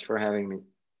so much for having me.